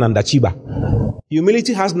to be an underachiever.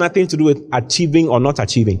 Humility has nothing to do with achieving or not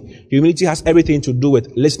achieving. Humility has everything to do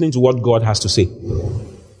with listening to what God has to say.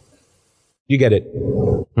 You get it?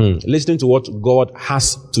 Listening to what God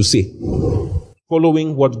has to say.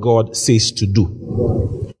 Following what God says to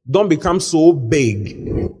do. Don't become so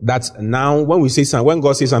big that now when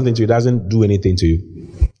God says something to you, it doesn't do anything to you.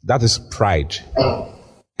 That is pride.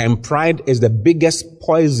 And pride is the biggest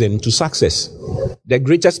poison to success. The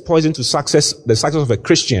greatest poison to success, the success of a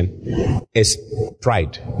Christian, is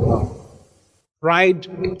pride. Pride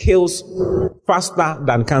kills faster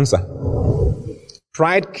than cancer.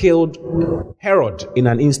 Pride killed Herod in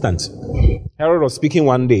an instant. Herod was speaking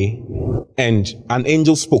one day, and an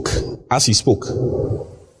angel spoke as he spoke.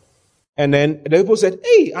 And then the people said,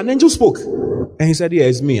 hey, an angel spoke. And he said, yeah,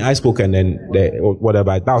 it's me. I spoke, and then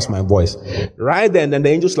whatever. That was my voice. Right then the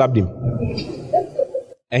angel slapped him.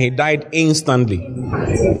 And he died instantly.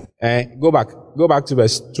 Go back to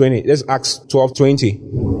verse 20. This is Acts 12:20.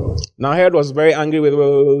 Now Herod was very angry with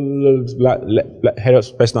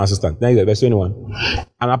Herod's personal assistant. Next, verse 21.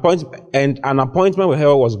 An appointment with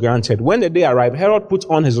Herod was granted. When the day arrived, Herod put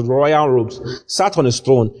on his royal robes, sat on his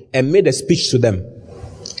throne, and made a speech to them.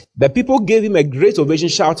 The people gave him a great ovation,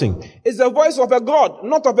 shouting, "It's the voice of a God,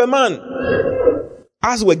 not of a man."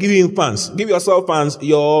 As we're giving him fans, give yourself fans,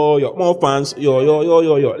 your more fans,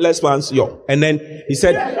 your less fans, your. And then he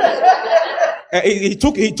said, he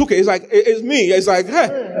took it. It's like, it's me. It's like,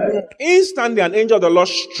 hey. Instantly, an angel of the Lord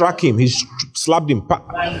struck him. He slapped him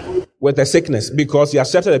with a sickness because he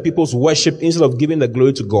accepted the people's worship instead of giving the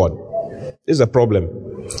glory to God. This is a problem.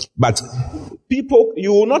 But people,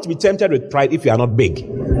 you will not be tempted with pride if you are not big.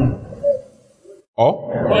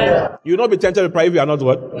 Or you will not be tempted with pride if you are not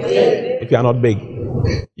what? If you are not big.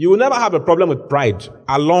 You will never have a problem with pride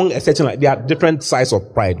along a certain line. There are different sides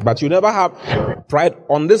of pride, but you never have pride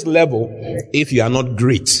on this level if you are not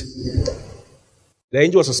great. The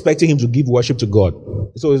angel was expecting him to give worship to God.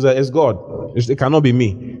 So it's God. It cannot be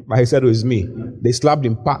me. But he said it was me. They slapped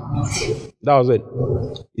him. That was it.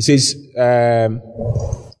 He says,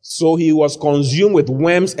 so he was consumed with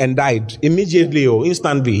worms and died. Immediately or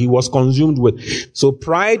instantly, he was consumed with. So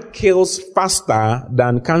pride kills faster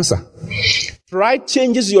than cancer. Pride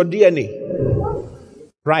changes your DNA.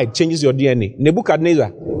 Pride changes your DNA. Nebuchadnezzar,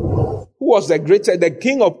 who was the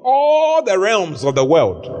king of all the realms of the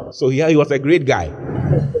world. So he was a great guy.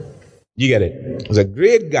 You get it? He was a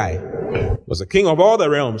great guy. He was the king of all the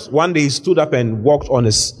realms. One day he stood up and walked on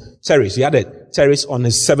his terrace. He had a terrace on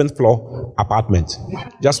his 7th floor apartment.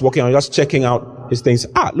 Just walking on, just checking out his things.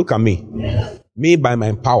 Look at me. Me by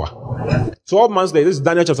my power. 12 months later, this is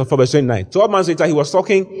Daniel chapter 4 verse 29. 12 months later, he was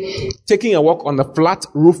taking a walk on the flat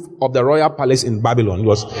roof of the royal palace in Babylon. He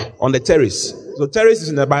was on the terrace. So terrace is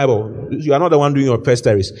in the Bible. You are not the one doing your first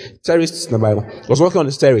terrace. Terrace is in the Bible. He was walking on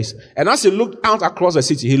the terrace. And as he looked out across the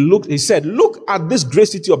city, he said, look at this great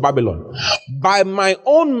city of Babylon. By my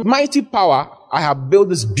own mighty power, I have built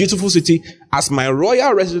this beautiful city as my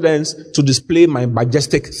royal residence to display my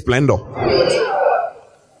majestic splendor.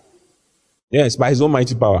 Yes, by his own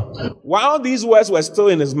mighty power. While these words were still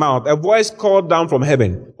in his mouth, a voice called down from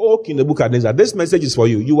heaven, O King Nebuchadnezzar, this message is for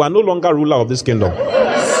you. You are no longer ruler of this kingdom.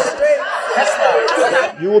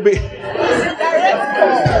 You will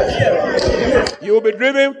be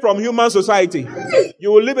driven from human society.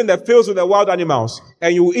 You will live in the fields with the wild animals,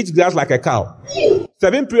 and you will eat grass like a cow.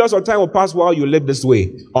 7 periods of time will pass while you live this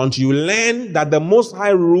way, until you learn that the Most High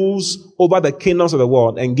rules over the kingdoms of the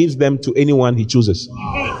world and gives them to anyone he chooses.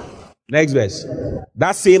 Next verse.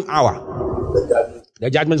 That same hour, the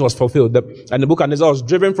judgment was fulfilled. And Nebuchadnezzar was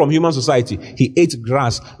driven from human society. He ate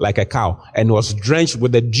grass like a cow and was drenched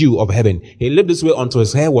with the dew of heaven. He lived this way until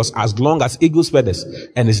his hair was as long as eagle's feathers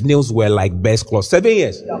and his nails were like bear's claws. 7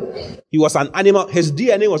 years. He was an animal. His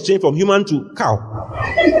DNA was changed from human to cow.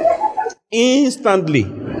 Instantly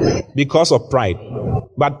because of pride.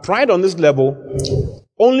 But pride on this level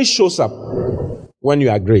only shows up when you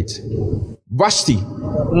are great. Vashti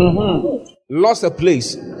lost a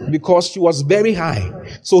place because she was very high.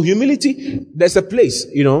 So humility, there's a place,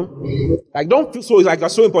 like don't feel so, it's like you're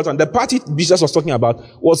so important. The party Jesus was talking about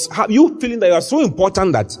was you feeling that you are so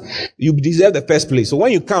important that you deserve the first place. So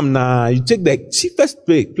when you come you take the cheapest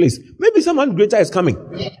place. Maybe someone greater is coming.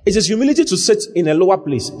 It is humility to sit in a lower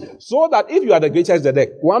place. So that if you are the greatest,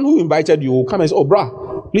 the one who invited you will come and say, oh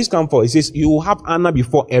brah, please come forward. It says you will have honor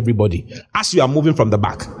before everybody as you are moving from the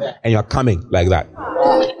back and you are coming like that.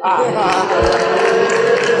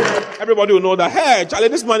 Everybody will know that, hey, Charlie,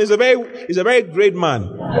 this man is a very great man.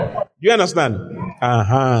 Do you understand?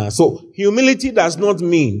 So humility does not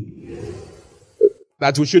mean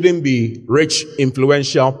that we shouldn't be rich,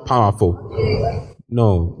 influential, powerful.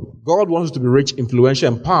 No. God wants us to be rich,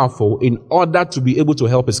 influential, and powerful in order to be able to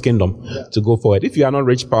help his kingdom to go forward. If you are not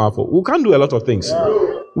rich, powerful, we can't do a lot of things.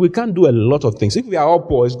 We can't do a lot of things. If we are all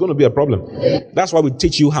poor, it's going to be a problem. That's why we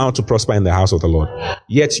teach you how to prosper in the house of the Lord.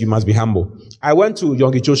 Yet you must be humble. I went to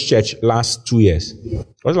Yonggi Cho's church last 2 years.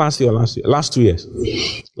 Was it last year or last year? Last 2 years.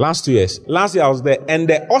 Last 2 years. Last year I was there, and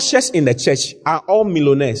the ushers in the church are all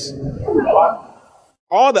millionaires.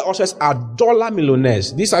 All the ushers are dollar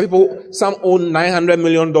millionaires. These are people, some own $900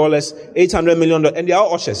 million, $800 million, and they are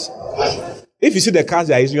all ushers. If you see the cars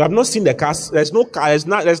there, you have not seen the cars. There's no car.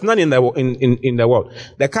 There's none in the world.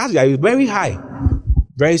 The cars there is very high.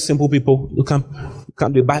 Very simple people. You come.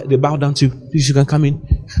 They bow down to you. Please, you can come in.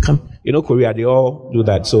 Come. Korea, they all do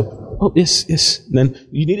that. So, oh yes. Then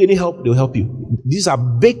you need any help, they'll help you. These are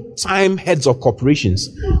big time heads of corporations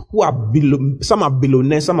who are some are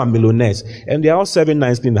billionaires, some are millionaires, and they are all serving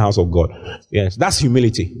nicely in the house of God. Yes, that's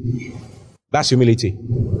humility. That's humility.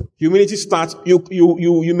 Humility starts,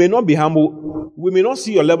 you may not be humble. We may not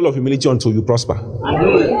see your level of humility until you prosper.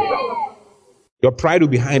 Your pride will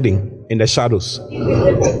be hiding in the shadows.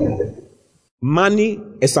 Money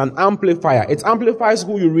is an amplifier. It amplifies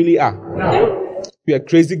who you really are. If you're a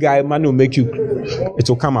crazy guy, money will make you, it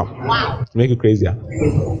will come up. Make you crazier.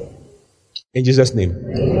 In Jesus' name.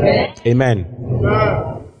 Amen.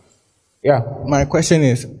 Yeah. My question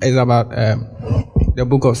is about the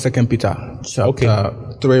book of 2 Peter,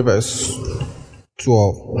 chapter 3, verse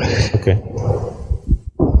 12. Okay.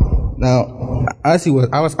 Now, as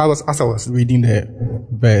I was reading the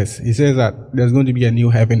verse, he says that there's going to be a new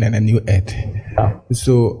heaven and a new earth.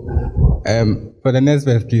 So, for the next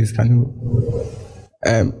verse, please, can you?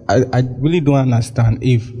 I really don't understand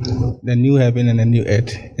if the new heaven and the new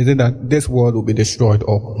earth, is it that this world will be destroyed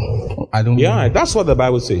or I don't know. Yeah, that's what the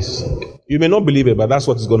Bible says. You may not believe it, but that's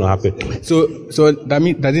what is going to happen. So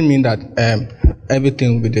that doesn't mean that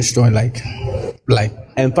everything will be destroyed like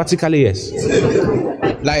emphatically yes.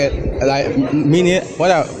 Like meaning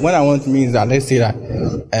what I want to mean is that let's say that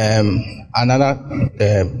another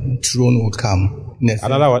throne would come.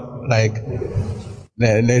 Another what? Like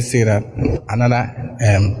let's say that another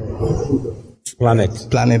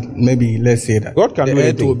planet, maybe let's say that God can the do earth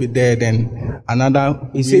anything. will be there, then another.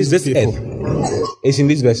 He says this people. earth. It's in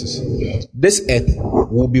these verses. This earth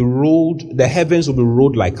will be rolled. The heavens will be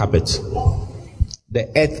rolled like carpet. The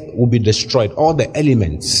earth will be destroyed. All the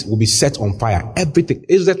elements will be set on fire. Everything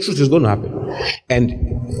is the truth is going to happen.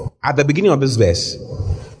 And at the beginning of this verse,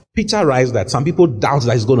 Peter writes that some people doubt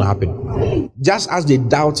that it's going to happen, just as they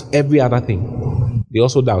doubt every other thing. They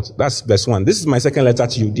also doubt. That's verse 1. This is my second letter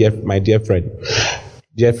to you, my dear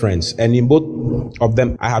friends. And in both of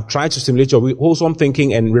them, I have tried to stimulate your wholesome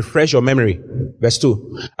thinking and refresh your memory. Verse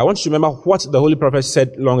 2. I want you to remember what the Holy Prophet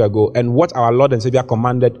said long ago and what our Lord and Savior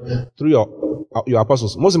commanded through your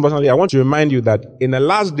apostles. Most importantly, I want to remind you that in the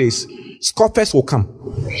last days, scoffers will come.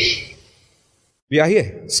 They are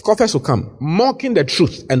here. Scoffers will come, mocking the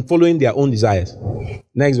truth and following their own desires.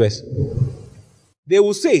 Next verse. They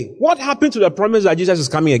will say, what happened to the promise that Jesus is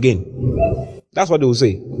coming again? That's what they will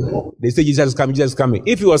say. They say Jesus is coming, Jesus is coming.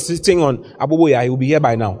 If he was sitting on Abubuya, he will be here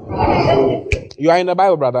by now. You are in the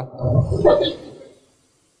Bible, brother.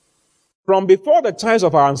 From before the times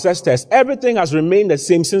of our ancestors, everything has remained the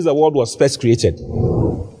same since the world was first created.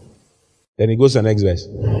 Then he goes to the next verse.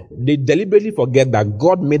 They deliberately forget that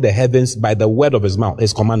God made the heavens by the word of his mouth,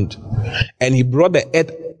 his command. And he brought the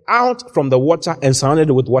earth out from the water and surrounded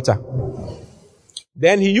it with water.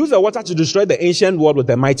 Then he used the water to destroy the ancient world with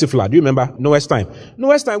a mighty flood. Do you remember Noah's time?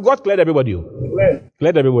 Noah's time, God cleared everybody.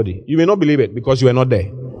 Cleared everybody. You may not believe it because you were not there.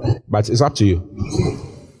 But it's up to you.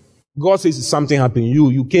 God says something happened.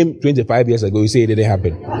 You came 25 years ago. You say it didn't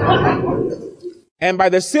happen. And by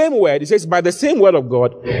the same word, it says, by the same word of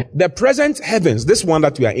God, the present heavens, this one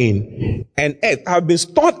that we are in, and earth have been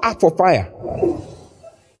stored up for fire.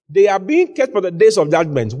 They are being kept for the days of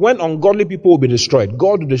judgment when ungodly people will be destroyed.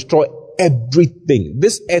 God will destroy everything.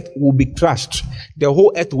 This earth will be crushed. The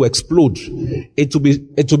whole earth will explode.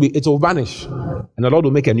 It will vanish. And the Lord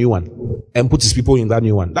will make a new one and put his people in that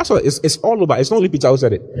new one. That's what it's all over. It's not only Peter who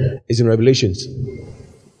said it. It's in Revelations.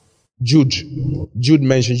 Jude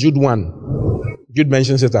mentions Jude 1. Jude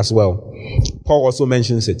mentions it as well. Paul also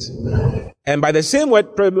mentions it. And by the same word,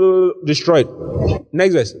 destroyed.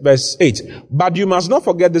 Next verse 8. But you must not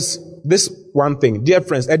forget this one thing. Dear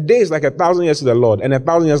friends, a day is like 1,000 years to the Lord, and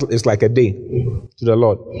 1,000 years is like a day to the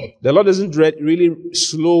Lord. The Lord isn't really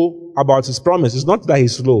slow about his promise. It's not that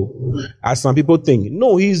he's slow, as some people think.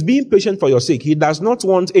 No, he's being patient for your sake. He does not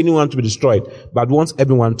want anyone to be destroyed, but wants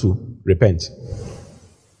everyone to repent.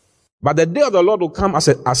 But the day of the Lord will come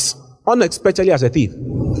as unexpectedly as a thief.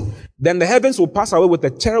 Then the heavens will pass away with a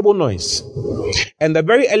terrible noise, and the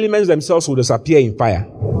very elements themselves will disappear in fire,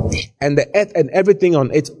 and the earth and everything on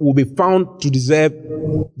it will be found to deserve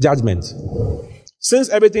judgment. Since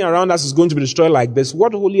everything around us is going to be destroyed like this,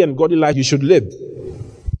 what holy and godly life you should live,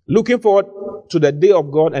 looking forward to the day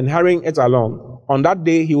of God and hurrying it along. On that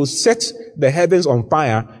day, he will set the heavens on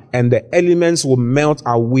fire, and the elements will melt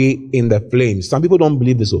away in the flames. Some people don't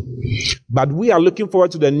believe this, but we are looking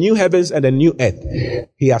forward to the new heavens and the new earth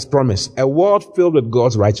he has promised, a world filled with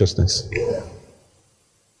God's righteousness.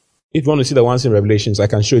 If you want to see the ones in Revelations, I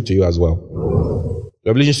can show it to you as well.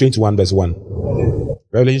 Revelation 21 verse 1.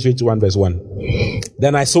 Revelation 21 verse 1.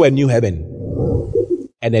 Then I saw a new heaven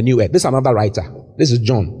and a new earth. This is another writer. This is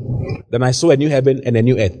John. Then I saw a new heaven and a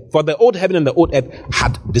new earth. For the old heaven and the old earth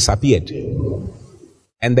had disappeared,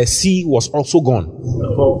 and the sea was also gone.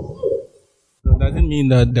 So does it mean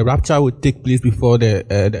that the rapture would take place before the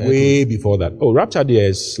way before that? Oh, rapture there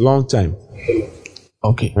is long time.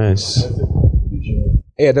 Okay. Yes.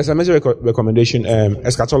 Yeah, there's a major recommendation.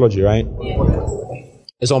 Eschatology, right?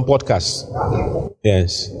 It's on podcast.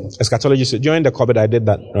 Yes. Eschatology. So during the COVID, I did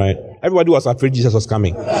that, right? Everybody was afraid Jesus was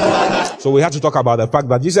coming. So we have to talk about the fact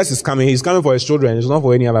that Jesus is coming. He's coming for his children. It's not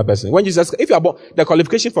for any other person. When Jesus, if you are born, the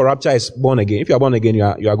qualification for rapture is born again. If you are born again, you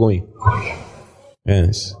are going.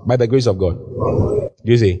 Yes, by the grace of God.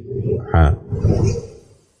 You see? But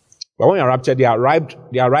when you are raptured, they are arrived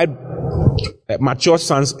mature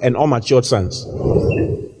sons and unmatured sons.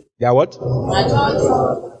 They are what?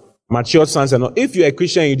 Mature sons and if you are a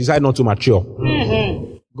Christian, you decide not to mature.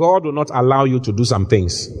 God will not allow you to do some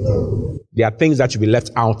things. There are things that you'll be left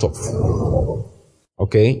out of.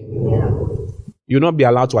 Okay? You'll not be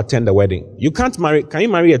allowed to attend the wedding. You can't marry. Can you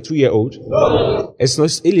marry a 2-year-old? It's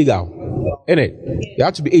illegal. Isn't it? You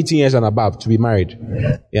have to be 18 years and above to be married.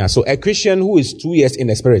 Yeah, so a Christian who is 2 years in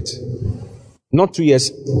the spirit, not 2 years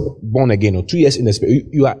born again, or 2 years in the spirit,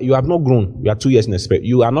 you have not grown. You are 2 years in the spirit.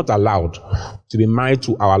 You are not allowed to be married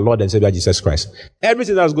to our Lord and Savior Jesus Christ.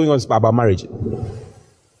 Everything that's going on is about marriage.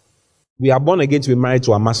 We are born again to be married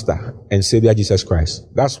to our Master and Savior Jesus Christ.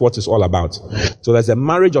 That's what it's all about. So there's a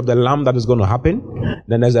marriage of the Lamb that is going to happen.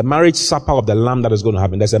 Then there's a marriage supper of the Lamb that is going to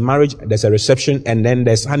happen. There's a marriage, there's a reception, and then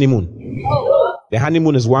there's honeymoon. The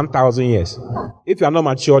honeymoon is 1,000 years. If you are not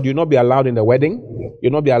matured, you'll not be allowed in the wedding.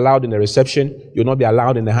 You'll not be allowed in the reception. You'll not be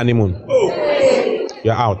allowed in the honeymoon.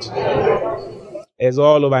 You're out. It's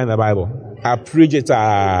all over in the Bible. I preach it.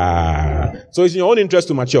 So it's in your own interest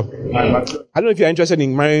to mature. I don't know if you're interested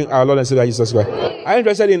in marrying our Lord and Savior Jesus Christ. I'm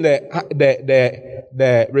interested in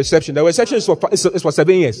the reception. The reception is for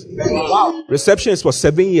 7 years. Wow. Reception is for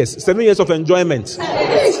 7 years. 7 years of enjoyment.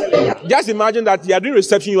 Just imagine that you are doing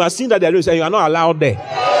reception. You are seeing that they are doing reception. You are not allowed there.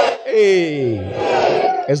 Hey,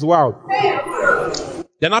 it's wild.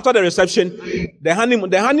 Then after the reception, the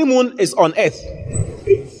honeymoon is on earth.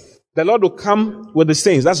 The Lord will come with the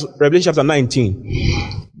saints. That's Revelation chapter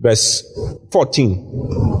 19, verse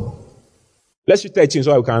 14. Let's read 13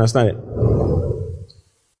 so we can understand it.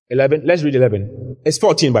 11. Let's read 11. It's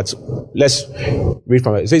 14, but let's read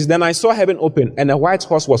from it. It says, Then I saw heaven open, and a white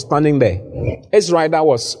horse was standing there. Its rider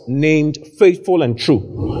was named Faithful and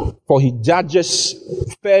True, for he judges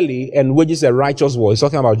fairly and wages a righteous war. He's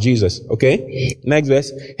talking about Jesus. Okay? Next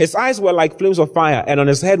verse. His eyes were like flames of fire, and on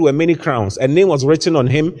his head were many crowns. A name was written on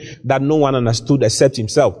him that no one understood except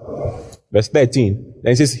himself. Verse 13.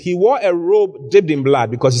 Then it says, he wore a robe dipped in blood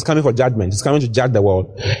because he's coming for judgment. He's coming to judge the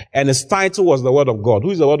world. And his title was the Word of God.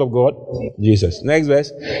 Who is the Word of God? Jesus. Next verse.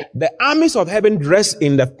 The armies of heaven dressed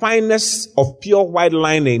in the finest of pure white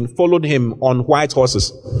lining followed him on white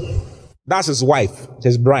horses. That's his wife,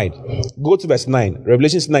 his bride. Go to verse 9.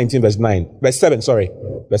 Revelation 19 verse 9. Verse 7, sorry.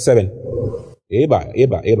 Verse 7.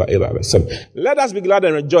 Verse 7. Let us be glad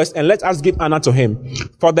and rejoice, and let us give honor to him.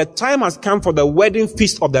 For the time has come for the wedding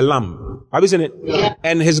feast of the Lamb. Have you seen it?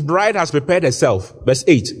 And his bride has prepared herself. Verse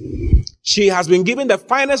 8. She has been given the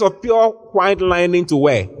finest of pure white lining to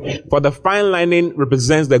wear. For the fine lining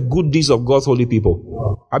represents the good deeds of God's holy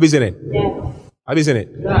people. Have you seen it? Have you seen it?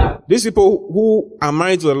 These people who are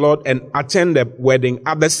married to the Lord and attend the wedding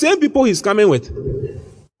are the same people he's coming with,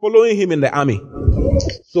 following him in the army.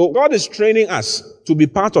 So God is training us to be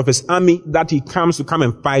part of his army that he comes to come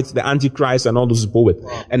and fight the Antichrist and all those people with,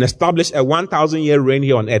 and establish a 1,000-year reign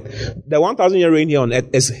here on earth. The 1,000-year reign here on earth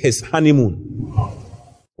is his honeymoon.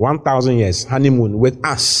 1,000 years honeymoon with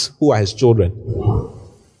us who are his children.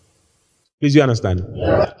 Please, you understand?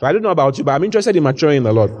 So I don't know about you, but I'm interested in maturing in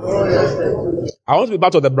the Lord. I want to be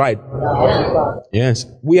part of the bride. Yes.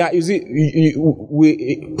 We are, you see,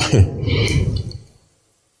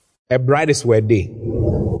 a bride is for a day.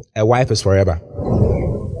 A wife is forever.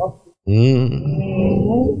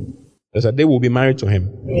 There's a day we'll be married to him.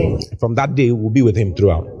 From that day, we'll be with him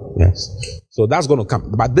throughout. Yes. So that's going to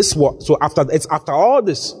come. But this war, so after all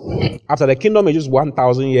this, after the kingdom is just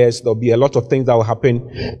 1,000 years, there'll be a lot of things that will happen.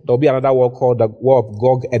 There'll be another war called the war of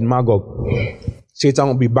Gog and Magog. Satan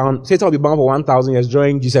will be bound for 1,000 years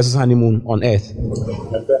during Jesus' honeymoon on earth.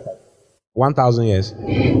 1,000 years.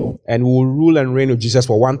 And we will rule and reign with Jesus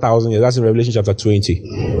for 1,000 years. That's in Revelation chapter 20.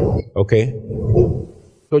 Okay?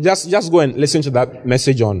 So just go and listen to that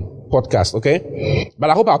message on podcast, okay? But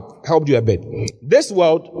I hope I've helped you a bit. This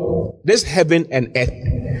world, this heaven and earth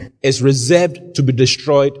is reserved to be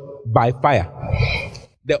destroyed by fire.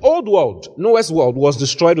 The old world, Noah's world, was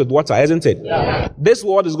destroyed with water, isn't it? Yeah. This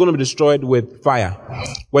world is going to be destroyed with fire.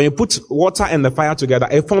 When you put water and the fire together,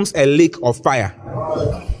 it forms a lake of fire.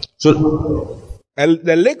 So,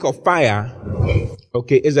 the lake of fire,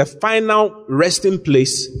 okay, is a final resting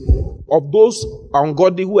place of those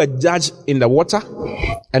ungodly who are judged in the water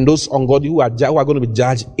and those ungodly who are going to be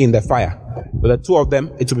judged in the fire. So the two of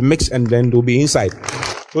them, it will be mixed and then they'll be inside.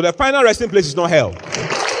 So the final resting place is not hell.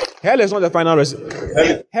 Hell is not the final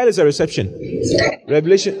hell is a reception.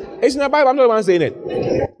 Revelation. It's in the Bible. I'm not the one saying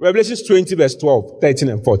it. Revelation 20, verse 12, 13,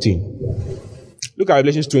 and 14. Look at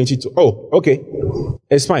Revelation 22. Oh, okay.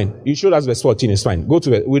 It's fine. You showed us verse 14. It's fine. Go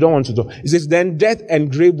to it. We don't want to do. It says, then death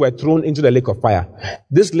and grave were thrown into the lake of fire.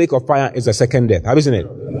 This lake of fire is the second death. Have you seen it?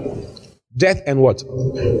 Death and what?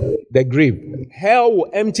 The grave. Hell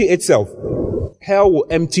will empty itself. Hell will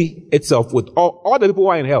empty itself with all the people who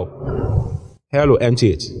are in hell. Hell will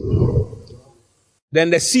empty it. Then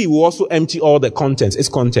the sea will also empty all the contents, its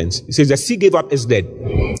contents. It says the sea gave up its dead.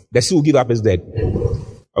 The sea will give up its dead.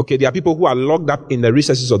 Okay, there are people who are locked up in the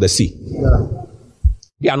recesses of the sea.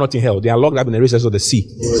 They are not in hell. They are locked up in the recesses of the sea.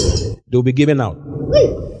 They will be given out.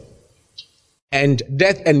 And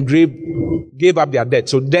death and grave gave up their dead.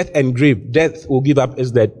 So death and grave, death will give up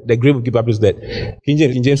its dead. The grave will give up its dead. King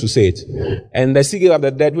James will say it. And the sea gave up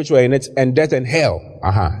the dead which were in it, and death and hell.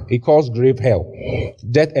 He calls grave hell.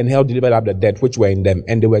 Death and hell delivered up the dead which were in them,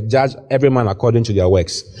 and they were judged every man according to their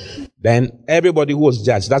works. Then everybody who was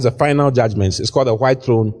judged, that's the final judgment. It's called the white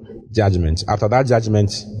throne judgment. After that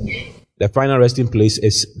judgment, the final resting place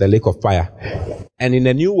is the lake of fire. And in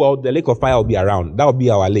the new world, the lake of fire will be around. That will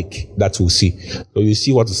be our lake that we'll see. So you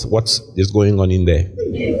see what is going on in there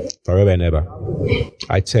forever and ever.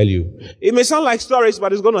 I tell you. It may sound like stories,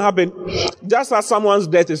 but it's going to happen. Just as someone's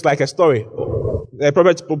death is like a story. The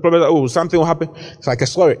prophet, something will happen. It's like a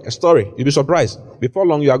story. You'll be surprised. Before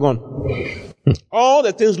long, you are gone. All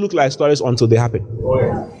the things look like stories until they happen.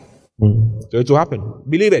 So it will happen.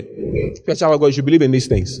 Believe it. If you're a child of God, you should believe in these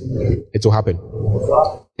things. It will happen.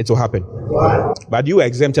 It will happen. But you are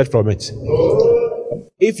exempted from it.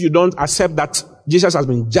 If you don't accept that Jesus has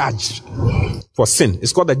been judged for sin,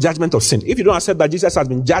 it's called the judgment of sin. If you don't accept that Jesus has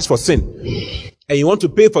been judged for sin, and you want to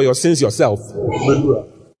pay for your sins yourself,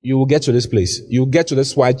 you will get to this place. You will get to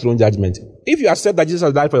this white throne judgment. If you accept that Jesus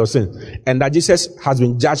has died for your sin, and that Jesus has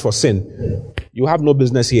been judged for sin, you have no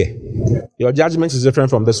business here. Your judgment is different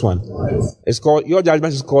from this one. Your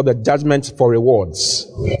judgment is called the judgment for rewards.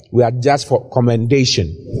 We are judged for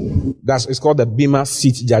commendation. It's called the Bema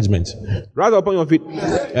seat judgment. Rise up on your feet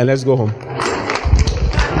and let's go home.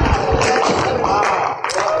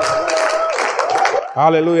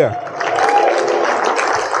 Hallelujah.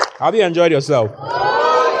 Have you enjoyed yourself?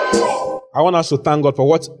 I want us to thank God for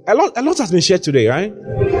what a lot has been shared today, right?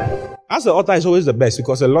 As the author is always the best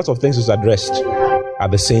because a lot of things is addressed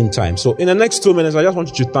at the same time. So in the next 2 minutes, I just want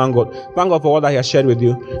you to thank God. Thank God for what I have shared with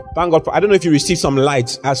you. Thank God for, I don't know if you received some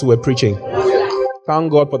light as we were preaching.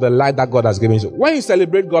 Thank God for the light that God has given you. When you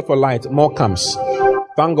celebrate God for light, more comes.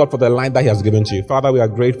 Thank God for the light that He has given to you. Father, we are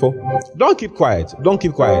grateful. Don't keep quiet. Don't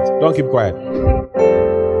keep quiet. Don't keep quiet.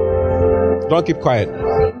 Don't keep quiet.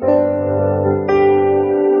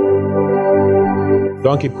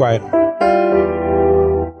 Don't keep quiet.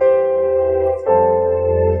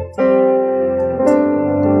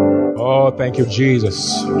 Oh, thank you,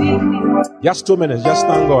 Jesus. Just 2 minutes. Just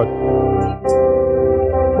thank God.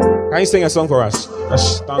 Can you sing a song for us?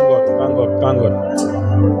 Just thank God. Thank God. Thank God.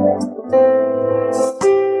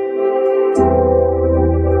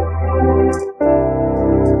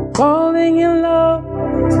 Falling in love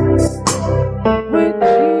with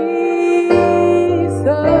Jesus.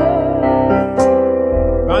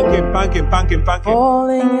 Thank Him.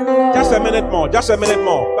 Falling in love. Just a minute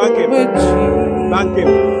more. Thank Him. With Thank Him.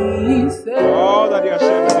 Jesus. All that He has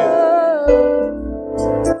shared with you.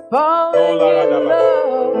 Falling in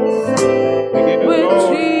love with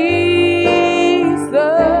Jesus.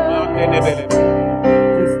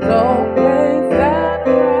 Just don't place that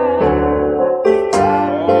around.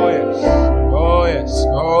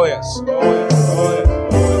 Oh yes.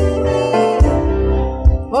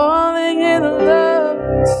 Falling in love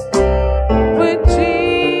with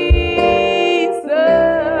Jesus.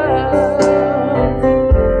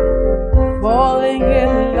 Falling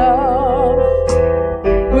in love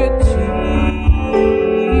with Jesus.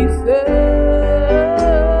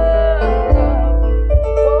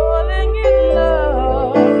 Falling in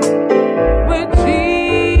love with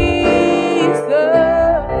Jesus.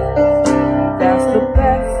 That's the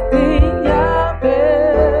best thing I've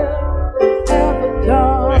ever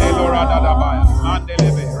done.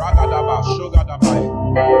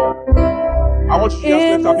 I want you to just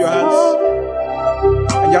lift up your hands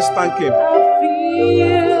and just thank Him.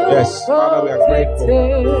 Yes, Father, we are grateful.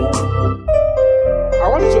 I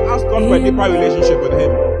want you to ask God for a deeper relationship with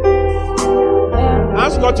Him.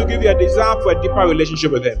 Ask God to give you a desire for a deeper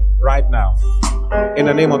relationship with Him right now. In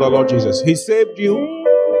the name of the Lord Jesus. He saved you,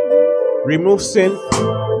 removed sin,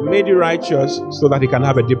 made you righteous so that He can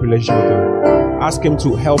have a deep relationship with Him. Ask Him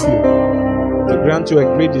to help you, to grant you a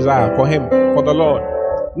great desire for Him, for the Lord.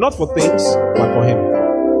 Not for things, but for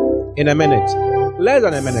Him. In a minute. Less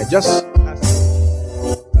than a minute. Just ask.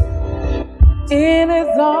 In His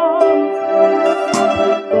arms,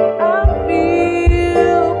 I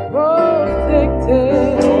feel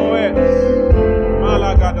protected. Oh, yes.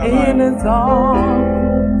 In His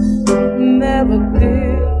arms, never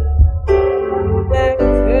disconnected.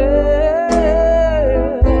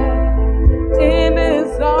 In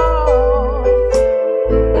His arms,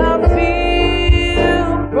 I feel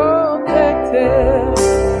protected.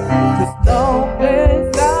 There's no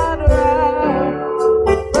place I'd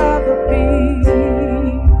rather be.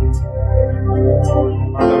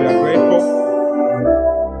 Father, we are grateful.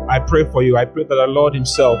 I pray for you. I pray that the Lord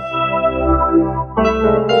Himself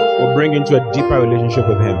will bring into a deeper relationship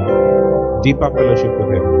with Him, deeper fellowship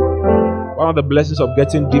with Him. One of the blessings of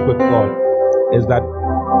getting deep with God is that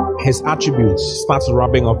His attributes starts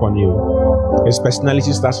rubbing up on you. His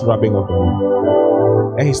personality starts rubbing up on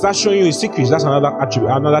you. And He starts showing you His secrets. That's another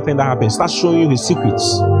attribute, another thing that happens. Starts showing you His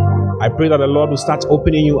secrets. I pray that the Lord will start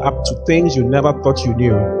opening you up to things you never thought you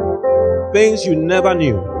knew. Things you never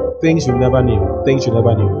knew. Things you never knew. Things you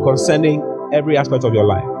never knew. Concerning every aspect of your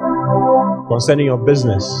life. Concerning your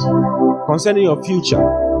business. Concerning your future.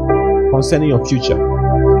 Concerning your future.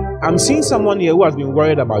 I'm seeing someone here who has been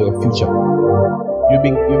worried about your future. You've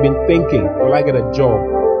been thinking, will I get a job?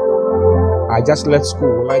 I just left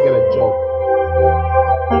school, will I get a job?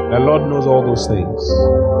 The Lord knows all those things.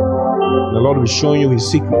 The Lord will be showing you His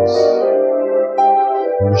secrets.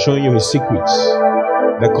 He will be showing you His secrets.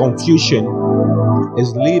 The confusion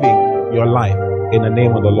is leaving your life in the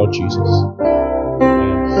name of the Lord Jesus.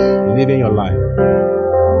 Yes, living your life.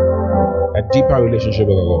 A deeper relationship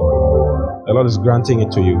with the Lord. The Lord is granting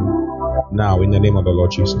it to you now in the name of the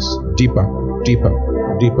Lord Jesus. Deeper, deeper,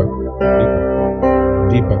 deeper, deeper,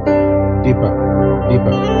 deeper, deeper,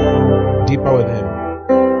 deeper, deeper with Him.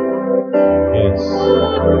 Yes,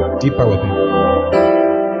 deeper with Him.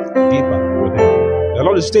 Deeper with Him. The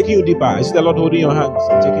Lord is taking you deeper. I see the Lord holding your hands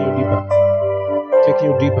and taking you deeper.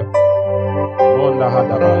 Taking you deeper. Ronda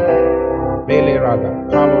Hadaba. Bele Raga.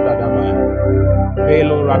 Palo Dadamaya.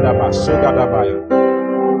 Belo Radaba. Sogadabaya.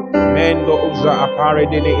 Mendo Uza Apare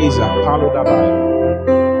Dene Iza. Palo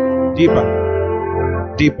Dabaya. Deeper.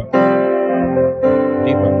 Deeper.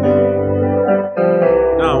 Deeper.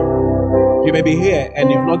 Now, you may be here and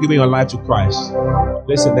you've not given your life to Christ.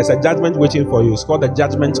 Listen, there's a judgment waiting for you. It's called the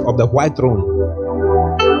judgment of the white throne.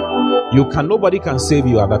 Nobody can save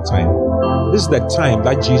you at that time. This is the time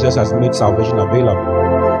that Jesus has made salvation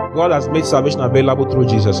available. God has made salvation available through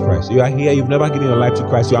Jesus Christ. You are here, you've never given your life to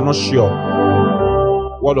Christ. You are not sure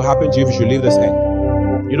what will happen to you if you should leave this earth.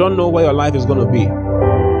 You don't know where your life is going to be.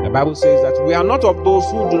 The Bible says that we are not of those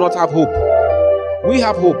who do not have hope. We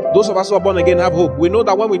have hope. Those of us who are born again have hope. We know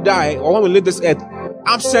that when we die or when we leave this earth,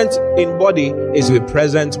 absent in body is to be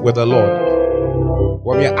present with the Lord.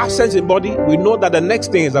 When we are absent in body, we know that the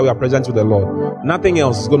next thing is that we are present with the Lord. Nothing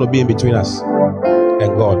else is going to be in between us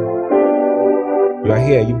and God. You are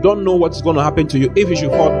here. You don't know what's going to happen to you if you should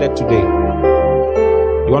fall dead today.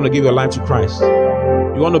 You want to give your life to Christ.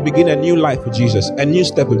 You want to begin a new life with Jesus, a new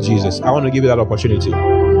step with Jesus. I want to give you that opportunity.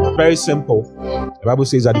 Very simple. The Bible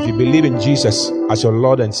says that if you believe in Jesus as your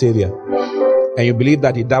Lord and Savior, and you believe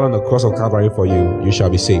that He died on the cross of Calvary for you, you shall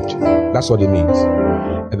be saved. That's what it means.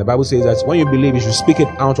 And the Bible says that when you believe, you should speak it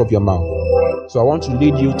out of your mouth. So I want to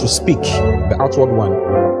lead you to speak the outward one,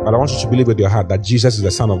 but I want you to believe with your heart that Jesus is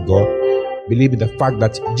the Son of God. Believe in the fact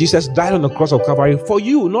that Jesus died on the cross of Calvary for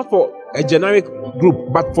you, not for a generic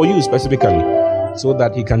group, but for you specifically, so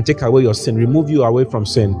that He can take away your sin, remove you away from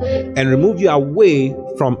sin, and remove you away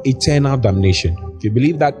from eternal damnation. If you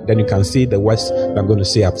believe that, then you can say the words that I'm going to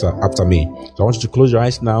say after me. So I want you to close your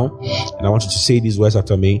eyes now, and I want you to say these words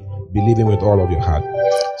after me, believing with all of your heart.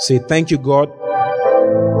 Say, thank you, God,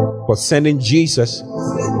 for sending Jesus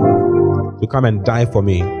to come and die for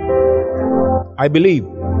me. I believe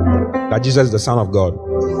that Jesus is the Son of God.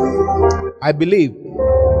 I believe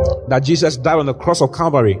that Jesus died on the cross of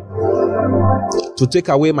Calvary to take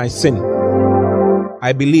away my sin.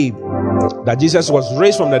 I believe that Jesus was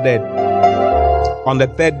raised from the dead on the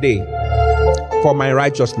third day for my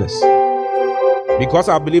righteousness. Because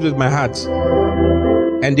I believe with my heart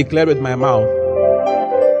and declare with my mouth,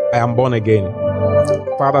 I am born again.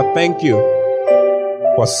 Father, thank you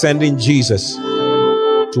for sending Jesus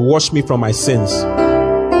to wash me from my sins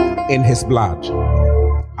in His blood.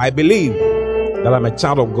 I believe that I'm a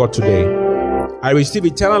child of God today. I receive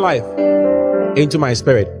eternal life into my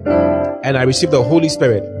spirit, and I receive the Holy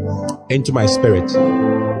Spirit into my spirit.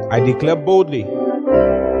 I declare boldly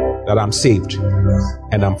that I'm saved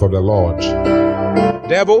and I'm for the Lord.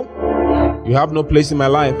 Devil, You have no place in my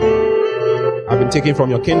life. I've been taken from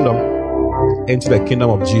your kingdom into the kingdom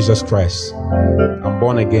of Jesus Christ. I'm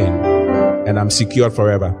born again and I'm secured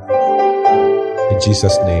forever. In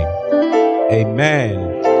Jesus' name.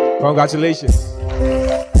 Amen. Congratulations.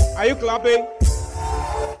 Are you clapping?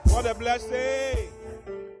 What a blessing.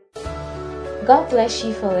 God bless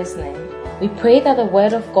you for listening. We pray that the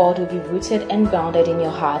word of God will be rooted and grounded in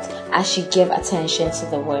your heart as you give attention to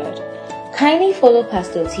the word. Kindly follow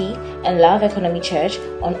Pastor T and Love Economy Church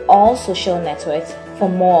on all social networks for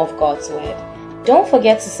more of God's word. Don't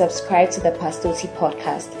forget to subscribe to the Pastor T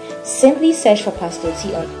podcast. Simply search for Pastor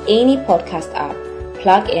T on any podcast app,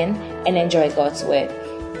 plug in, and enjoy God's word.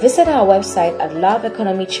 Visit our website at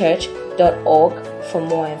loveeconomychurch.org for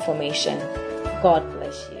more information. God bless.